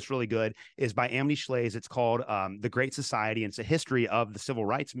other book that's really good is by Amity Shlaes. It's called The Great Society, and it's a history of the civil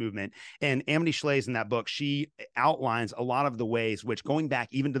rights movement. And Amity Shlaes, in that book, she outlines a lot of the ways which, going back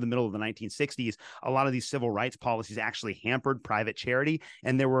even to the middle of the 1960s, a lot of these civil rights policies actually hampered private charity.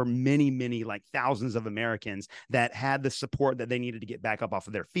 And there were many, like thousands of Americans that had the support that they needed to get back up off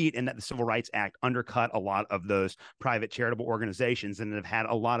of their feet, and that the Civil Rights Act undercut a lot of those private charitable organizations and have had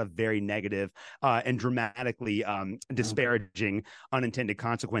a lot of very negative and dramatically disparaging unintended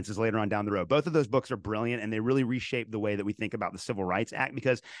consequences later on down the road. Both of those books are brilliant, and they really reshape the way that we think about the Civil Rights Act,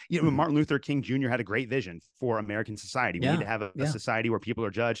 because Martin Luther King Jr. had a great vision for American society. We need to have a society where people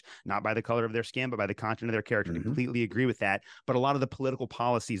are judged not by the color of their skin, but by the content of their character. Completely agree with that. But a lot of the political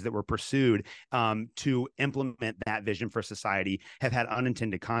policies that were pursued to implement that vision for society have had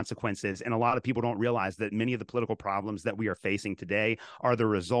unintended consequences. And a lot of people don't realize that many of the political problems that we are facing today are the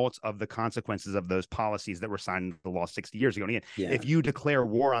results of the consequences of those policies that were signed into the law 60 years ago. And again, if you declare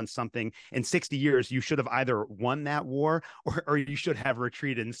war on something in 60 years, you should have either won that war or you should have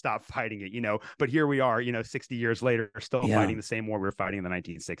retreated and stopped fighting it, but here we are, 60 years later, still fighting the same war we were fighting in the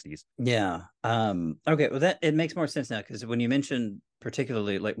 1960s. Okay, well, that it makes more sense now, because when you mentioned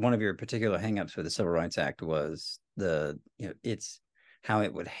particularly, like, one of your particular hangups with the Civil Rights Act was it's how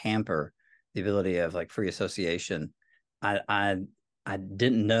it would hamper the ability of, like, free association. I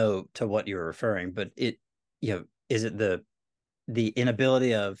didn't know to what you were referring, but is it the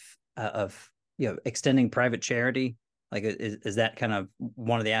inability of extending private charity? Like, is that kind of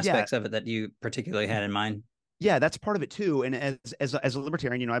one of the aspects of it that you particularly had in mind? Yeah, that's part of it too. And as a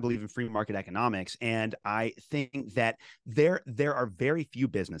libertarian, I believe in free market economics, and I think that there are very few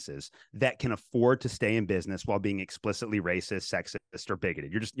businesses that can afford to stay in business while being explicitly racist, sexist, or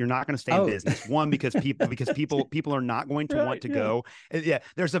bigoted. You're not going to stay in business. One, because people are not going to want to go. Yeah,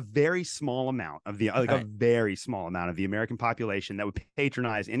 there's a very small amount of a very small amount of the American population that would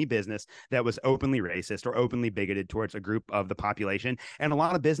patronize any business that was openly racist or openly bigoted towards a group of the population. And a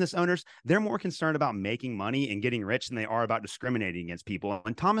lot of business owners, they're more concerned about making money and getting rich than they are about discriminating against people.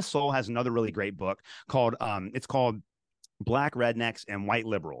 And Thomas Sowell has another really great book called Black Rednecks and White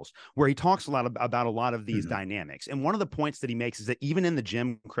Liberals, where he talks a lot about a lot of these dynamics. And one of the points that he makes is that even in the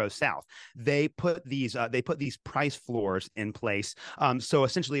Jim Crow South, they put these price floors in place. So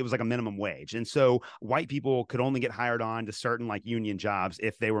essentially it was like a minimum wage. And so white people could only get hired on to certain, like, union jobs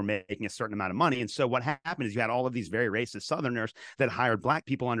if they were making a certain amount of money. And so what happened is you had all of these very racist Southerners that hired black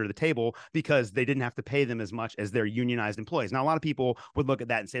people under the table because they didn't have to pay them as much as their unionized employees. Now, a lot of people would look at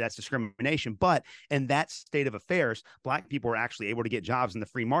that and say that's discrimination, but in that state of affairs, black people were actually able to get jobs in the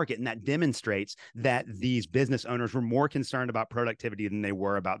free market. And that demonstrates that these business owners were more concerned about productivity than they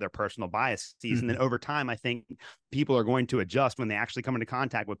were about their personal biases. And then over time, I think people are going to adjust when they actually come into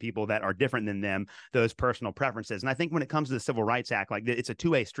contact with people that are different than them, those personal preferences. And I think when it comes to the Civil Rights Act, like, it's a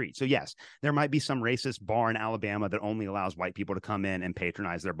two-way street. So yes, there might be some racist bar in Alabama that only allows white people to come in and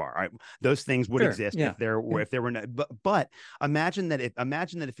patronize their bar. All right? Those things would exist if there were no, but imagine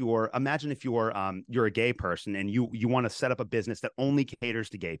if you're you're a gay person and you want to set up a business that only caters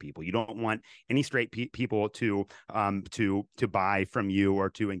to gay people. You don't want any straight people to buy from you or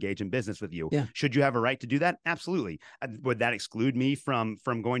to engage in business with you. Should you have a right to do that? Absolutely. Would that exclude me from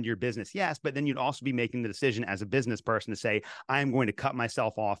going to your business? Yes, but then you'd also be making the decision as a business person to say, I am going to cut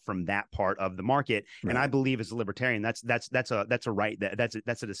myself off from that part of the market. And I believe, as a libertarian, that's a right, that's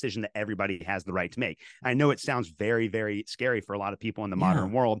a decision that everybody has the right to make. I know it sounds very, very scary for a lot of people in the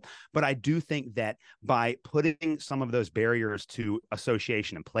modern world, but I do think that by putting some of those barriers to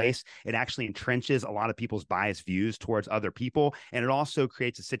association in place, it actually entrenches a lot of people's biased views towards other people. And it also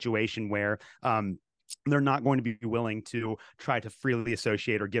creates a situation where they're not going to be willing to try to freely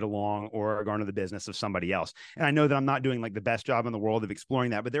associate or get along or go into the business of somebody else. And I know that I'm not doing, like, the best job in the world of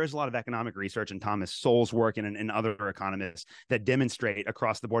exploring that, but there is a lot of economic research in Thomas Sowell's work and other economists that demonstrate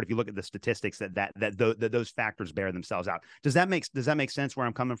across the board, if you look at the statistics, that those factors bear themselves out. Does that make sense where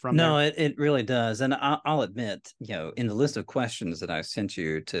I'm coming from? No, it really does. And I'll admit, in the list of questions that I sent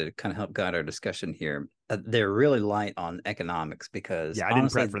you to kind of help guide our discussion here, they're really light on economics, because I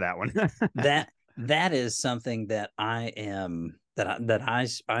didn't prep for that one. that is something that I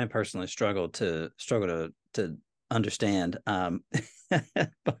personally struggle to understand. By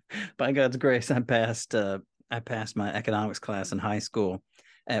God's grace, I passed my economics class in high school,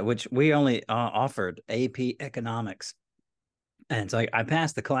 which we only offered AP economics, and so I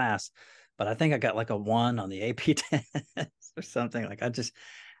passed the class, but I think I got like a 1 on the AP test or something. Like,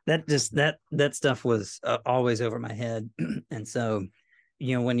 that stuff was always over my head, and so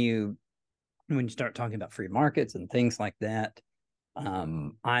when you start talking about free markets and things like that,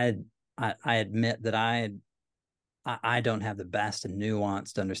 I admit that I don't have the best and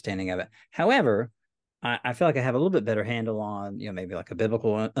nuanced understanding of it. However, I feel like I have a little bit better handle on, maybe like a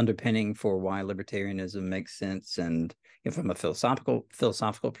biblical underpinning for why libertarianism makes sense, and from a philosophical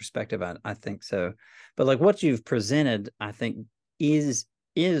perspective, I think so. But like what you've presented, I think is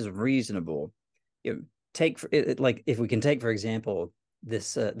reasonable. Take for it, like if we can take, for example,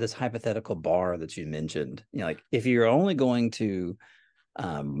 this hypothetical bar that you mentioned. Like um, if you're only going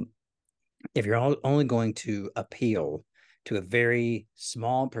to appeal to a very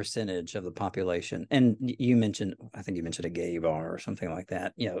small percentage of the population, and I think you mentioned a gay bar or something like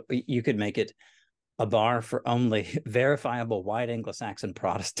that. You could make it a bar for only verifiable white Anglo-Saxon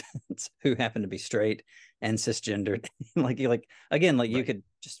Protestants who happen to be straight and cisgendered. You Right. could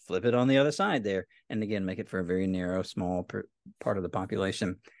just flip it on the other side there, and again make it for a very narrow, small part of the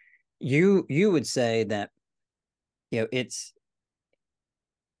population. You would say that it's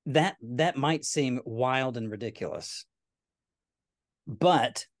that might seem wild and ridiculous,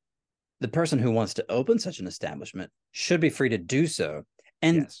 but the person who wants to open such an establishment should be free to do so,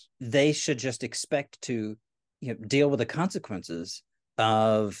 and Yes. they should just expect to deal with the consequences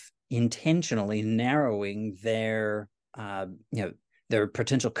of intentionally narrowing their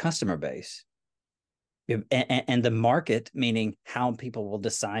potential customer base, and the market, meaning how people will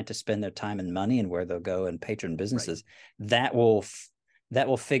decide to spend their time and money and where they'll go and patron Right. businesses. That will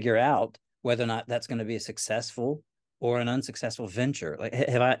figure out whether or not that's going to be a successful or an unsuccessful venture. Like,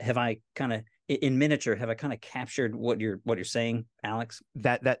 have I kind of, in miniature, have I kind of captured what you're saying, Alex?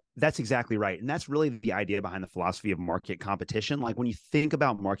 That's exactly right, and that's really the idea behind the philosophy of market competition. Like when you think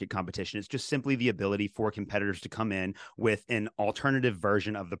about market competition, it's just simply the ability for competitors to come in with an alternative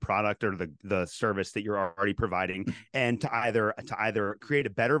version of the product or the service that you're already providing, and to either create a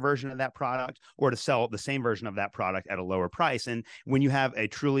better version of that product or to sell the same version of that product at a lower price. And when you have a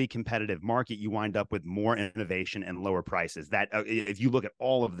truly competitive market, you wind up with more innovation and lower prices. That if you look at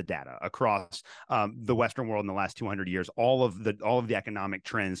all of the data across the Western world in the last 200 years, all of the economic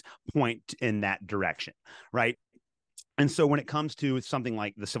trends point in that direction, right? And so when it comes to something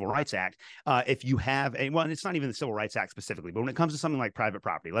like the Civil Rights Act, if you have and it's not even the Civil Rights Act specifically, but when it comes to something like private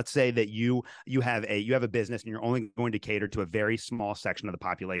property, let's say that you have a business and you're only going to cater to a very small section of the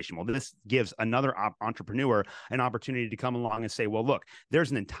population. Well, this gives another entrepreneur an opportunity to come along and say, well, look, there's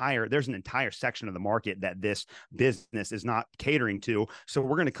an entire section of the market that this business is not catering to. So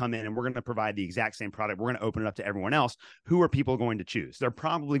we're going to come in and we're going to provide the exact same product. We're going to open it up to everyone else. Who are people going to choose? They're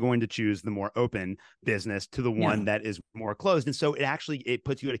probably going to choose the more open business to the Yeah. one that is more closed. And so it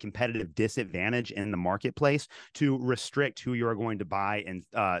puts you at a competitive disadvantage in the marketplace to restrict who you're going to buy and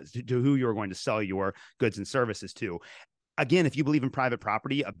to who you're going to sell your goods and services to. Again, if you believe in private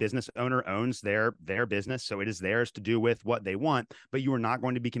property, a business owner owns their business, so it is theirs to do with what they want, but you are not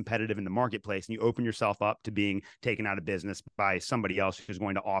going to be competitive in the marketplace, and you open yourself up to being taken out of business by somebody else who's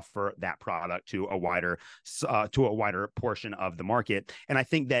going to offer that product to a wider portion of the market. And I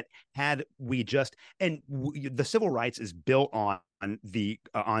think that had we just the civil rights is built on the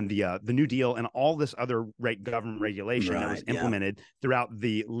New Deal and all this other government regulation that was Right. Yeah. implemented throughout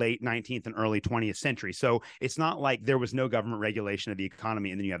the late 19th and early 20th century. So it's not like there was no government regulation of the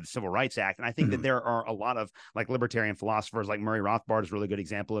economy, and then you have the Civil Rights Act. And I think that Mhm. there are a lot of like libertarian philosophers, like Murray Rothbard is a really good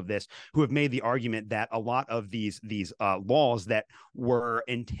example of this, who have made the argument that a lot of these laws that were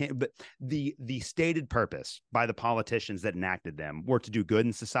but the stated purpose by the politicians that enacted them were to do good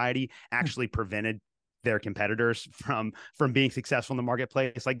in society actually prevented their competitors from being successful in the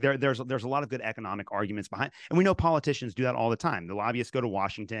marketplace. Like there's a lot of good economic arguments behind, and we know politicians do that all the time. The lobbyists go to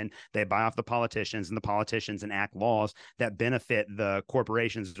Washington, they buy off the politicians, and the politicians enact laws that benefit the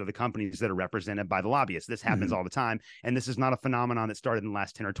corporations or the companies that are represented by the lobbyists. This happens Mhm. all the time, and this is not a phenomenon that started in the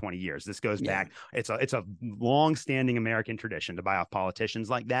last 10 or 20 years. This goes Yeah. back. It's a long-standing American tradition to buy off politicians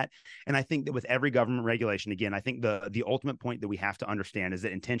like that. And I think that with every government regulation, again, I think the ultimate point that we have to understand is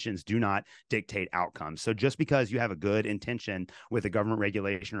that intentions do not dictate outcomes. So just because you have a good intention with a government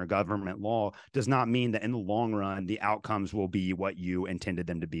regulation or a government law does not mean that in the long run the outcomes will be what you intended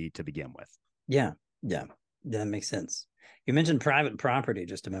them to be to begin with. Yeah. Yeah. That makes sense. You mentioned private property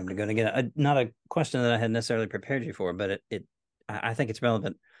just a moment ago. And again, not a question that I had necessarily prepared you for, but I think it's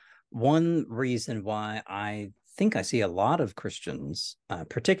relevant. One reason why I think I see a lot of Christians,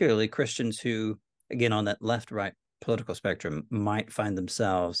 particularly Christians who, again, on that left-right political spectrum, might find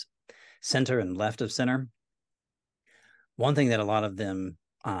themselves center and left of center. One thing that a lot of them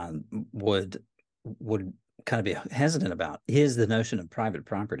would kind of be hesitant about is the notion of private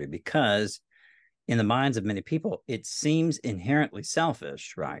property, because in the minds of many people, it seems inherently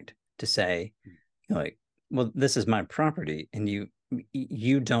selfish, right, to say, like, well, this is my property, and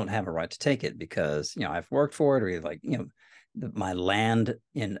you don't have a right to take it because I've worked for it, or like my land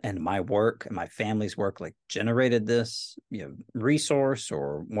and my work and my family's work like generated this, resource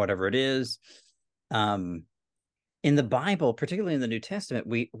or whatever it is. Um, in the Bible, particularly in the New Testament,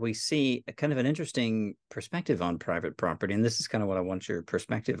 we see a kind of an interesting perspective on private property, and this is kind of what I want your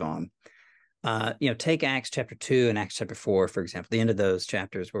perspective on. Take Acts chapter 2 and Acts chapter 4, for example, the end of those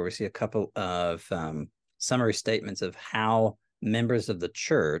chapters where we see a couple of summary statements of how members of the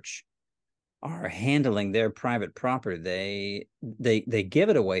church are handling their private property. They give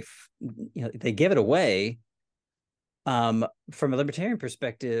it away, they give it away. From a libertarian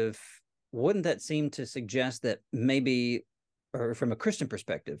perspective, wouldn't that seem to suggest that maybe, or from a Christian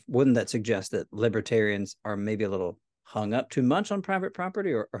perspective, wouldn't that suggest that libertarians are maybe a little hung up too much on private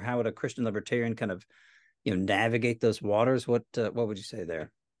property, or how would a Christian libertarian kind of navigate those waters? What would you say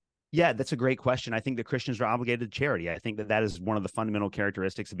there? Yeah, that's a great question. I think that Christians are obligated to charity. I think that that is one of the fundamental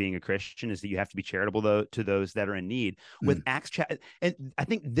characteristics of being a Christian, is that you have to be charitable to those that are in need. With and I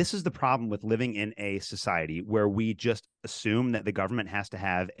think this is the problem with living in a society where we just assume that the government has to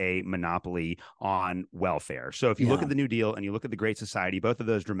have a monopoly on welfare. So if you look at the New Deal and you look at the Great Society, both of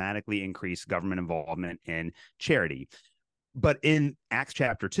those dramatically increase government involvement in charity. But in Acts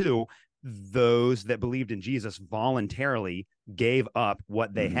chapter 2, those that believed in Jesus voluntarily gave up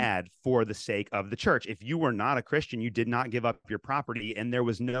what they had for the sake of the church. If you were not a Christian, you did not give up your property, and there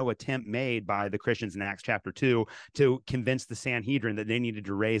was no attempt made by the Christians in Acts chapter 2 to convince the Sanhedrin that they needed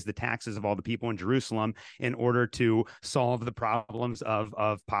to raise the taxes of all the people in Jerusalem in order to solve the problems of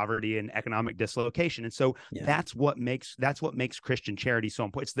poverty and economic dislocation. And so that's what makes Christian charity so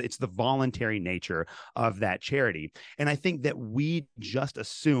important. It's the voluntary nature of that charity. And I think that we just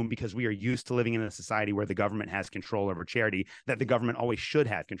assume, because we are used to living in a society where the government has control over charity, that the government always should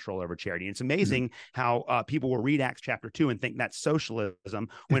have control over charity. And it's amazing how people will read Acts chapter 2 and think that's socialism,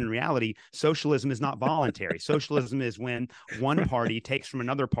 when in reality, socialism is not voluntary. Socialism is when one party takes from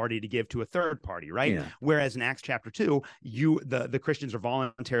another party to give to a third party, right? Whereas in Acts chapter 2, the Christians are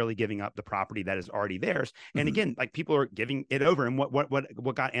voluntarily giving up the property that is already theirs. And again, like, people are giving it over. And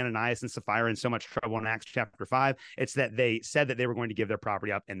what got Ananias and Sapphira in so much trouble in Acts chapter 5, it's that they said that they were going to give their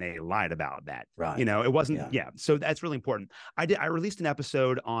property up, and they lied about that. Right. It wasn't. So that's really important. I released an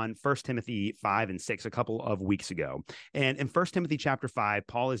episode on 1 Timothy 5 and 6 a couple of weeks ago. And in 1 Timothy chapter 5,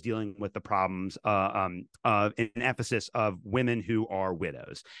 Paul is dealing with the problems in Ephesus of women who are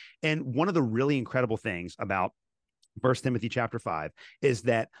widows. And one of the really incredible things about 1 Timothy chapter 5 is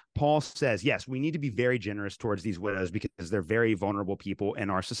that Paul says, yes, we need to be very generous towards these widows because they're very vulnerable people in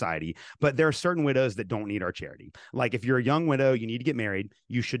our society. But there are certain widows that don't need our charity. Like, if you're a young widow, you need to get married.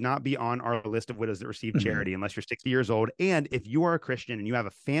 You should not be on our list of widows that receive charity unless you're 60 years old. And if you are a Christian and you have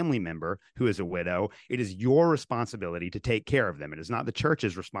a family member who is a widow, it is your responsibility to take care of them. It is not the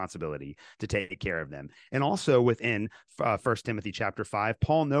church's responsibility to take care of them. And also within 1 Timothy chapter 5,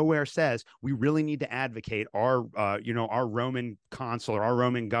 Paul nowhere says we really need to advocate our Roman consul or our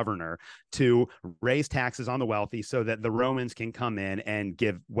Roman governor to raise taxes on the wealthy so that the Romans can come in and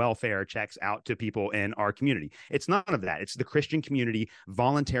give welfare checks out to people in our community. It's none of that. It's the Christian community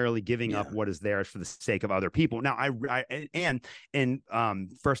voluntarily giving up what is theirs for the sake of other people. Now, and in 1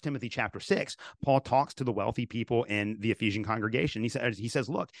 Timothy chapter 6, Paul talks to the wealthy people in the Ephesian congregation. He says,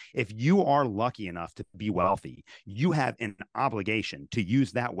 look, if you are lucky enough to be wealthy, you have an obligation to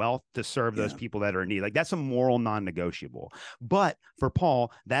use that wealth to serve those people that are in need. Like, that's a moral non-negotiable. But for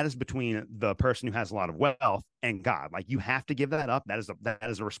Paul, that is between the person who has a lot of wealth and God. Like, you have to give that up. That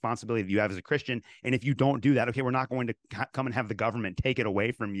is a responsibility that you have as a Christian. And if you don't do that, okay, we're not going to come and have the government take it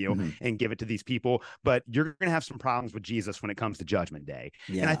away from you and give it to these people, but you're going to have some problems with Jesus when it comes to Judgment Day.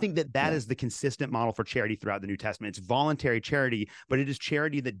 And I think that is the consistent model for charity throughout the New Testament. It's voluntary charity, but it is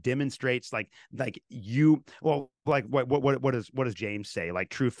charity that demonstrates like what does James say? Like,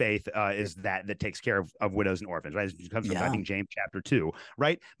 true faith is that takes care of widows and orphans, right? It comes from I think James chapter 2,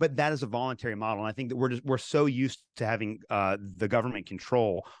 right? But that is a voluntary model, and I think that we're so used to having the government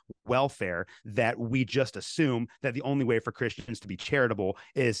control welfare that we just assume that the only way for Christians to be charitable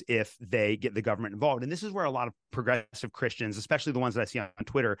is if they get the government involved. And this is where a lot of progressive Christians, especially the ones that I see on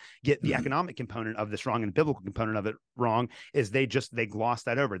Twitter, get the economic component of this wrong and the biblical component of it wrong. Is they gloss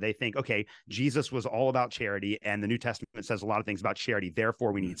that over. They think, okay, Jesus was all about charity, and the New Testament says a lot of things about charity,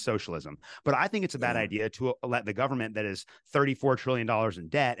 therefore we need socialism. But I think it's a bad idea to let the government that is $34 trillion in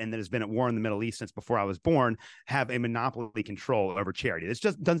debt and that has been at war in the Middle East since before I was born have a monopoly control over charity. This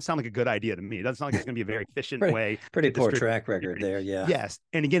just doesn't sound like a good idea to me. It doesn't sound like it's going to be a very efficient way. Pretty poor track record there, Yes.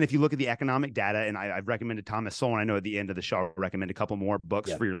 And again, if you look at the economic data, and I've recommended Thomas Sowell, and I know at the end of the show I'll recommend a couple more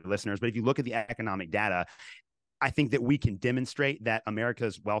books for your listeners, but if you look at the economic data, I think that we can demonstrate that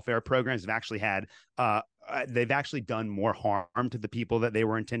America's welfare programs have actually had they've actually done more harm to the people that they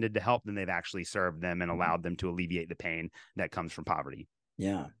were intended to help than they've actually served them and allowed them to alleviate the pain that comes from poverty.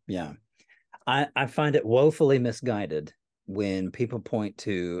 Yeah, yeah. I find it woefully misguided when people point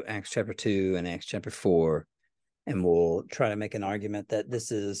to Acts chapter 2 and Acts chapter 4 and will try to make an argument that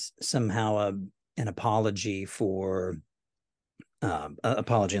this is somehow an apology for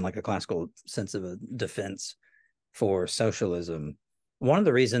apology in like a classical sense of a defense for socialism. One of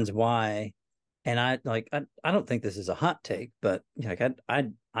the reasons why, and I don't think this is a hot take, but like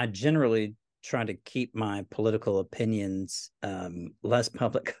I generally try to keep my political opinions less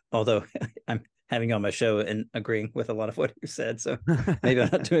public, although I'm having you on my show and agreeing with a lot of what you said. So maybe I'm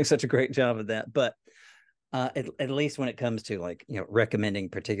not doing such a great job of that. But at least when it comes to like, recommending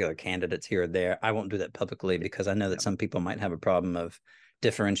particular candidates here or there, I won't do that publicly because I know that some people might have a problem of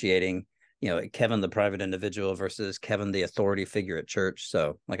differentiating, Kevin the private individual versus Kevin the authority figure at church.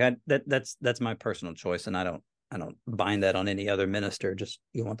 So like that's my personal choice, and I don't bind that on any other minister. Just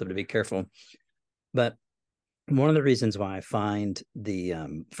you want them to be careful. But one of the reasons why I find the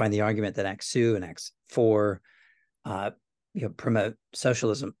argument that Acts 2 and Acts 4 promote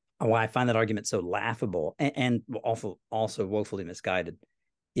socialism, why I find that argument so laughable and also woefully misguided,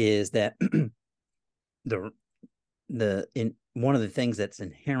 is that in one of the things that's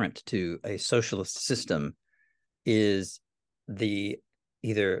inherent to a socialist system is the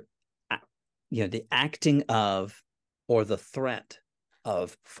either the acting of or the threat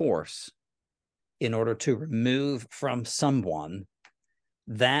of force in order to remove from someone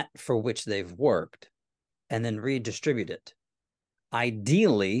that for which they've worked and then redistribute it.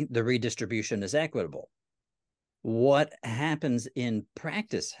 Ideally, the redistribution is equitable. What happens in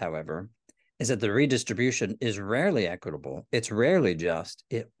practice, however, is that the redistribution is rarely equitable. It's rarely just.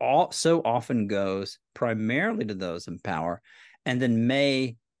 It so often goes primarily to those in power, and then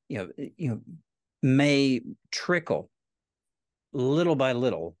may trickle little by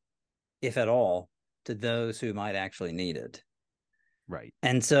little, if at all, to those who might actually need it. Right.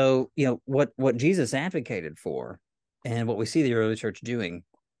 And so, what Jesus advocated for, and what we see the early church doing,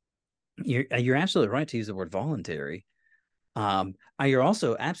 you're absolutely right to use the word voluntary. You're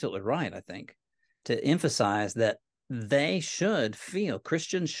also absolutely right, I think, to emphasize that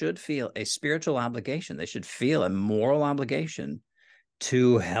Christians should feel a spiritual obligation. They should feel a moral obligation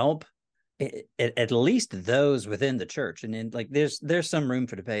to help at least those within the church. And then like there's some room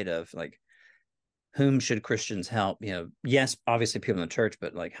for debate of like, whom should Christians help? Yes, obviously people in the church,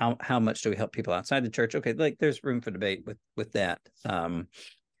 but like how much do we help people outside the church? Okay, like there's room for debate with that.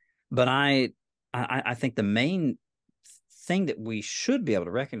 But I think the main thing that we should be able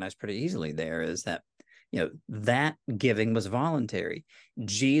to recognize pretty easily there is that that giving was voluntary.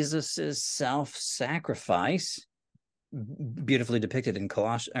 Jesus's self-sacrifice, beautifully depicted in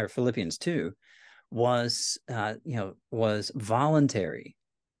Philippians 2, was voluntary.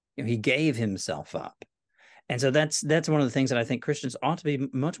 He gave himself up. And so that's one of the things that I think Christians ought to be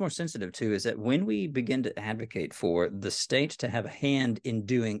much more sensitive to, is that when we begin to advocate for the state to have a hand in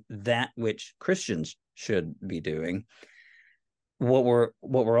doing that which Christians should be doing, what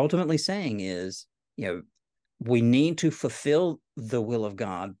we're ultimately saying is, we need to fulfill the will of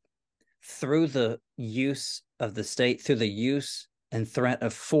God through the use of the state, through the use and threat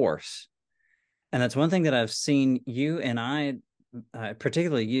of force. And that's one thing that I've seen you and I,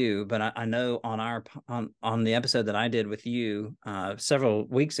 particularly you, but I know on the episode that I did with you several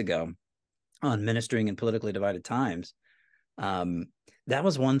weeks ago on ministering in politically divided times, that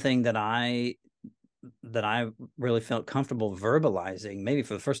was one thing that I really felt comfortable verbalizing, maybe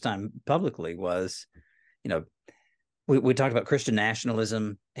for the first time publicly, was, we talked about Christian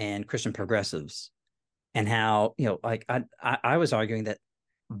nationalism and Christian progressives, and how, like I was arguing that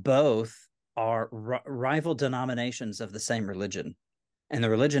both are rival denominations of the same religion, and the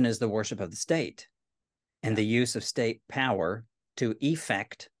religion is the worship of the state and the use of state power to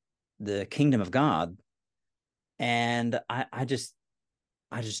effect the kingdom of God. And I just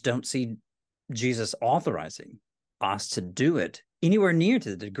don't see Jesus authorizing us to do it anywhere near to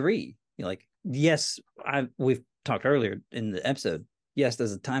the degree. Like, yes, we've talked earlier in the episode, yes,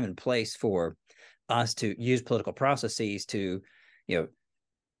 there's a time and place for us to use political processes to,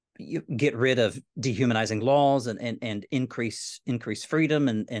 get rid of dehumanizing laws and increase freedom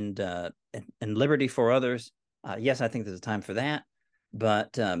and liberty for others. Yes, I think there's a time for that.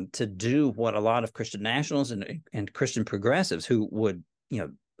 But to do what a lot of Christian nationals and Christian progressives who would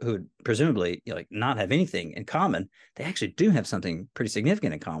presumably not have anything in common, they actually do have something pretty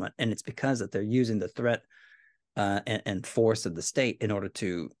significant in common, and it's because that they're using the threat and force of the state in order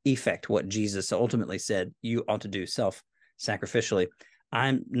to effect what Jesus ultimately said you ought to do self-sacrificially.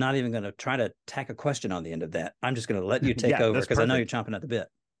 I'm not even going to try to tack a question on the end of that. I'm just going to let you take Yeah, over that's because I know you're perfect. chomping at the bit.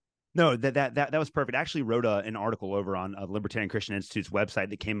 No, that was perfect. I actually wrote an article over on Libertarian Christian Institute's website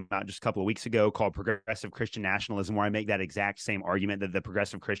that came out just a couple of weeks ago called Progressive Christian Nationalism, where I make that exact same argument that the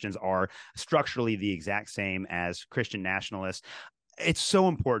progressive Christians are structurally the exact same as Christian nationalists. It's so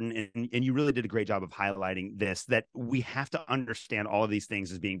important, and you really did a great job of highlighting this, that we have to understand all of these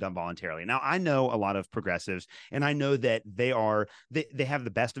things as being done voluntarily. Now, I know a lot of progressives, and I know that they have the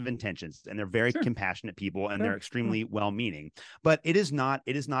best of intentions, and they're very Sure, compassionate people, and they're sure. extremely well-meaning. But it is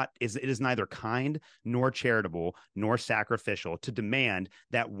neither kind nor charitable nor sacrificial to demand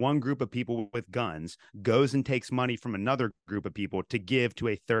that one group of people with guns goes and takes money from another group of people to give to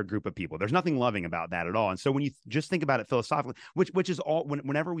a third group of people. There's nothing loving about that at all. And so when you just think about it philosophically, which is all,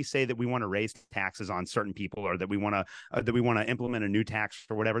 whenever we say that we want to raise taxes on certain people, or that we want to implement a new tax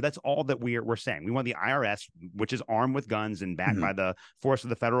or whatever, that's all that we're saying. We want the IRS, which is armed with guns and backed by the force of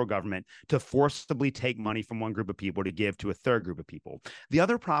the federal government, to forcibly take money from one group of people to give to a third group of people. The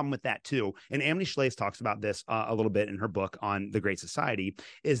other problem with that too, and Amity Shlaes talks about this a little bit in her book on the Great Society,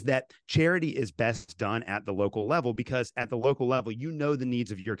 is that charity is best done at the local level, because at the local level, you know the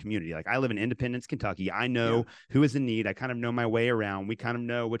needs of your community. Like, I live in Independence, Kentucky. I know who is in need. I kind of know my way around. We kind of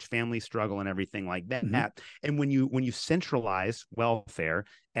know which families struggle and everything like that. And when you centralize welfare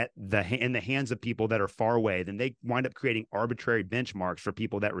in the hands of people that are far away, then they wind up creating arbitrary benchmarks for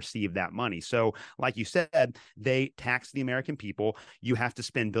people that receive that money. So, like you said, they tax the American people. You have to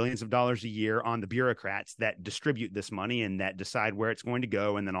spend billions of dollars a year on the bureaucrats that distribute this money and that decide where it's going to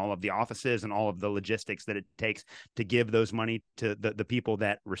go, and then all of the offices and all of the logistics that it takes to give those money to the people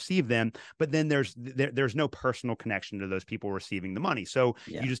that receive them. But then there's no personal connection to those people receiving the money. So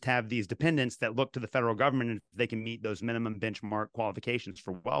you just have these dependents that look to the federal government, and if they can meet those minimum benchmark qualifications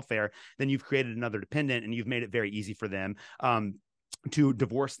for welfare, then you've created another dependent, and you've made it very easy for them to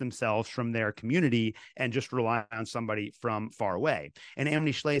divorce themselves from their community and just rely on somebody from far away. And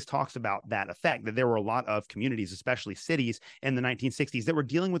Amity Shlaes talks about that effect, that there were a lot of communities, especially cities in the 1960s, that were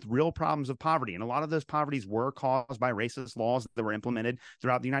dealing with real problems of poverty. And a lot of those poverties were caused by racist laws that were implemented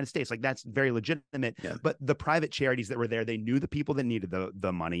throughout the United States. Like, that's very legitimate. But the private charities that were there, they knew the people that needed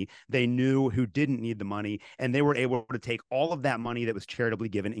the money. They knew who didn't need the money. And they were able to take all of that money that was charitably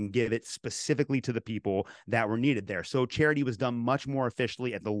given and give it specifically to the people that were needed there. So charity was done much more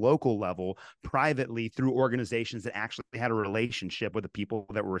officially at the local level, privately, through organizations that actually had a relationship with the people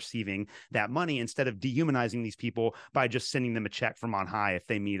that were receiving that money, instead of dehumanizing these people by just sending them a check from on high if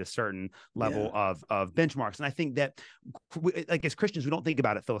they meet a certain level of benchmarks. And I think that, like, as Christians, we don't think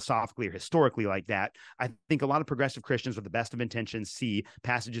about it philosophically or historically like that. I think a lot of progressive Christians with the best of intentions see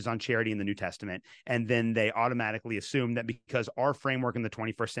passages on charity in the New Testament, and then they automatically assume that because our framework in the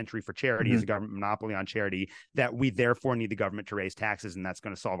 21st century for charity is a government monopoly on charity, that we therefore need the government to raise taxes, and that's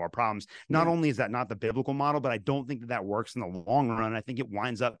going to solve our problems. Not only is that not the biblical model, but I don't think that works in the long run. I think it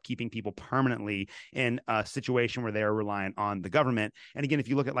winds up keeping people permanently in a situation where they're reliant on the government. And again, if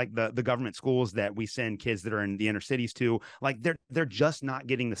you look at like the government schools that we send kids that are in the inner cities to, like, they're just not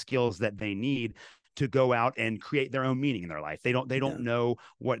getting the skills that they need to go out and create their own meaning in their life. They don't know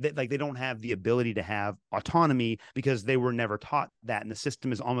what they don't have the ability to have autonomy because they were never taught that, and the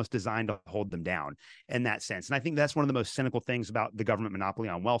system is almost designed to hold them down in that sense. And I think that's one of the most cynical things about the government monopoly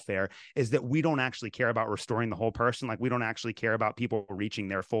on welfare, is that we don't actually care about restoring the whole person. Like, we don't actually care about people reaching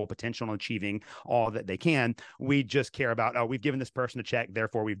their full potential and achieving all that they can. We just care about, oh, we've given this person a check,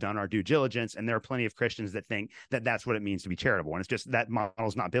 therefore we've done our due diligence. And there are plenty of Christians that think that that's what it means to be charitable, and it's just, that model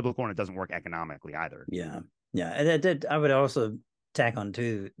is not biblical, and it doesn't work economically either. And I would also tack on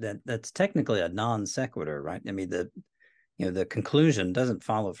too that that's technically a non sequitur, right? I mean, the conclusion doesn't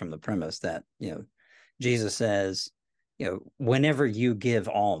follow from the premise that, Jesus says, whenever you give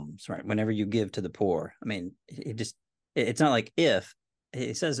alms, right, whenever you give to the poor. I mean, it's not like if.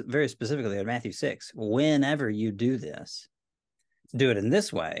 It says very specifically in Matthew 6, whenever you do this, do it in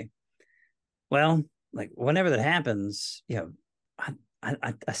this way. Well, like, whenever that happens,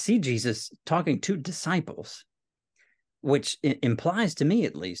 I see Jesus talking to disciples, which implies to me,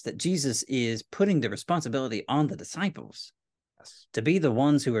 at least, that Jesus is putting the responsibility on the disciples to be the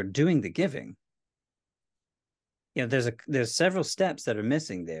ones who are doing the giving. There's several steps that are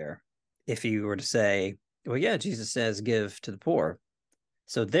missing there. If you were to say, well, yeah, Jesus says give to the poor,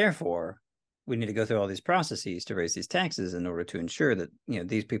 so therefore we need to go through all these processes to raise these taxes in order to ensure that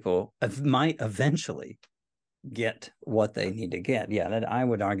these people might eventually get what they need to get. That I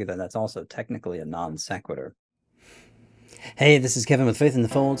would argue that that's also technically a non sequitur. Hey, this is Kevin with Faith in the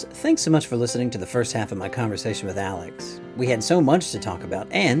Folds. Thanks so much for listening to the first half of my conversation with Alex. We had so much to talk about,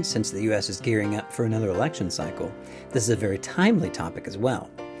 and since the U.S. is gearing up for another election cycle, this is a very timely topic as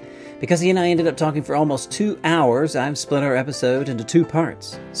well. Because he and I ended up talking for almost 2 hours, I've split our episode into 2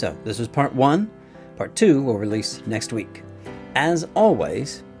 parts. So this was part 1. Part 2 will release next week. As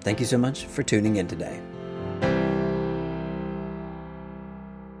always, thank you so much for tuning in today.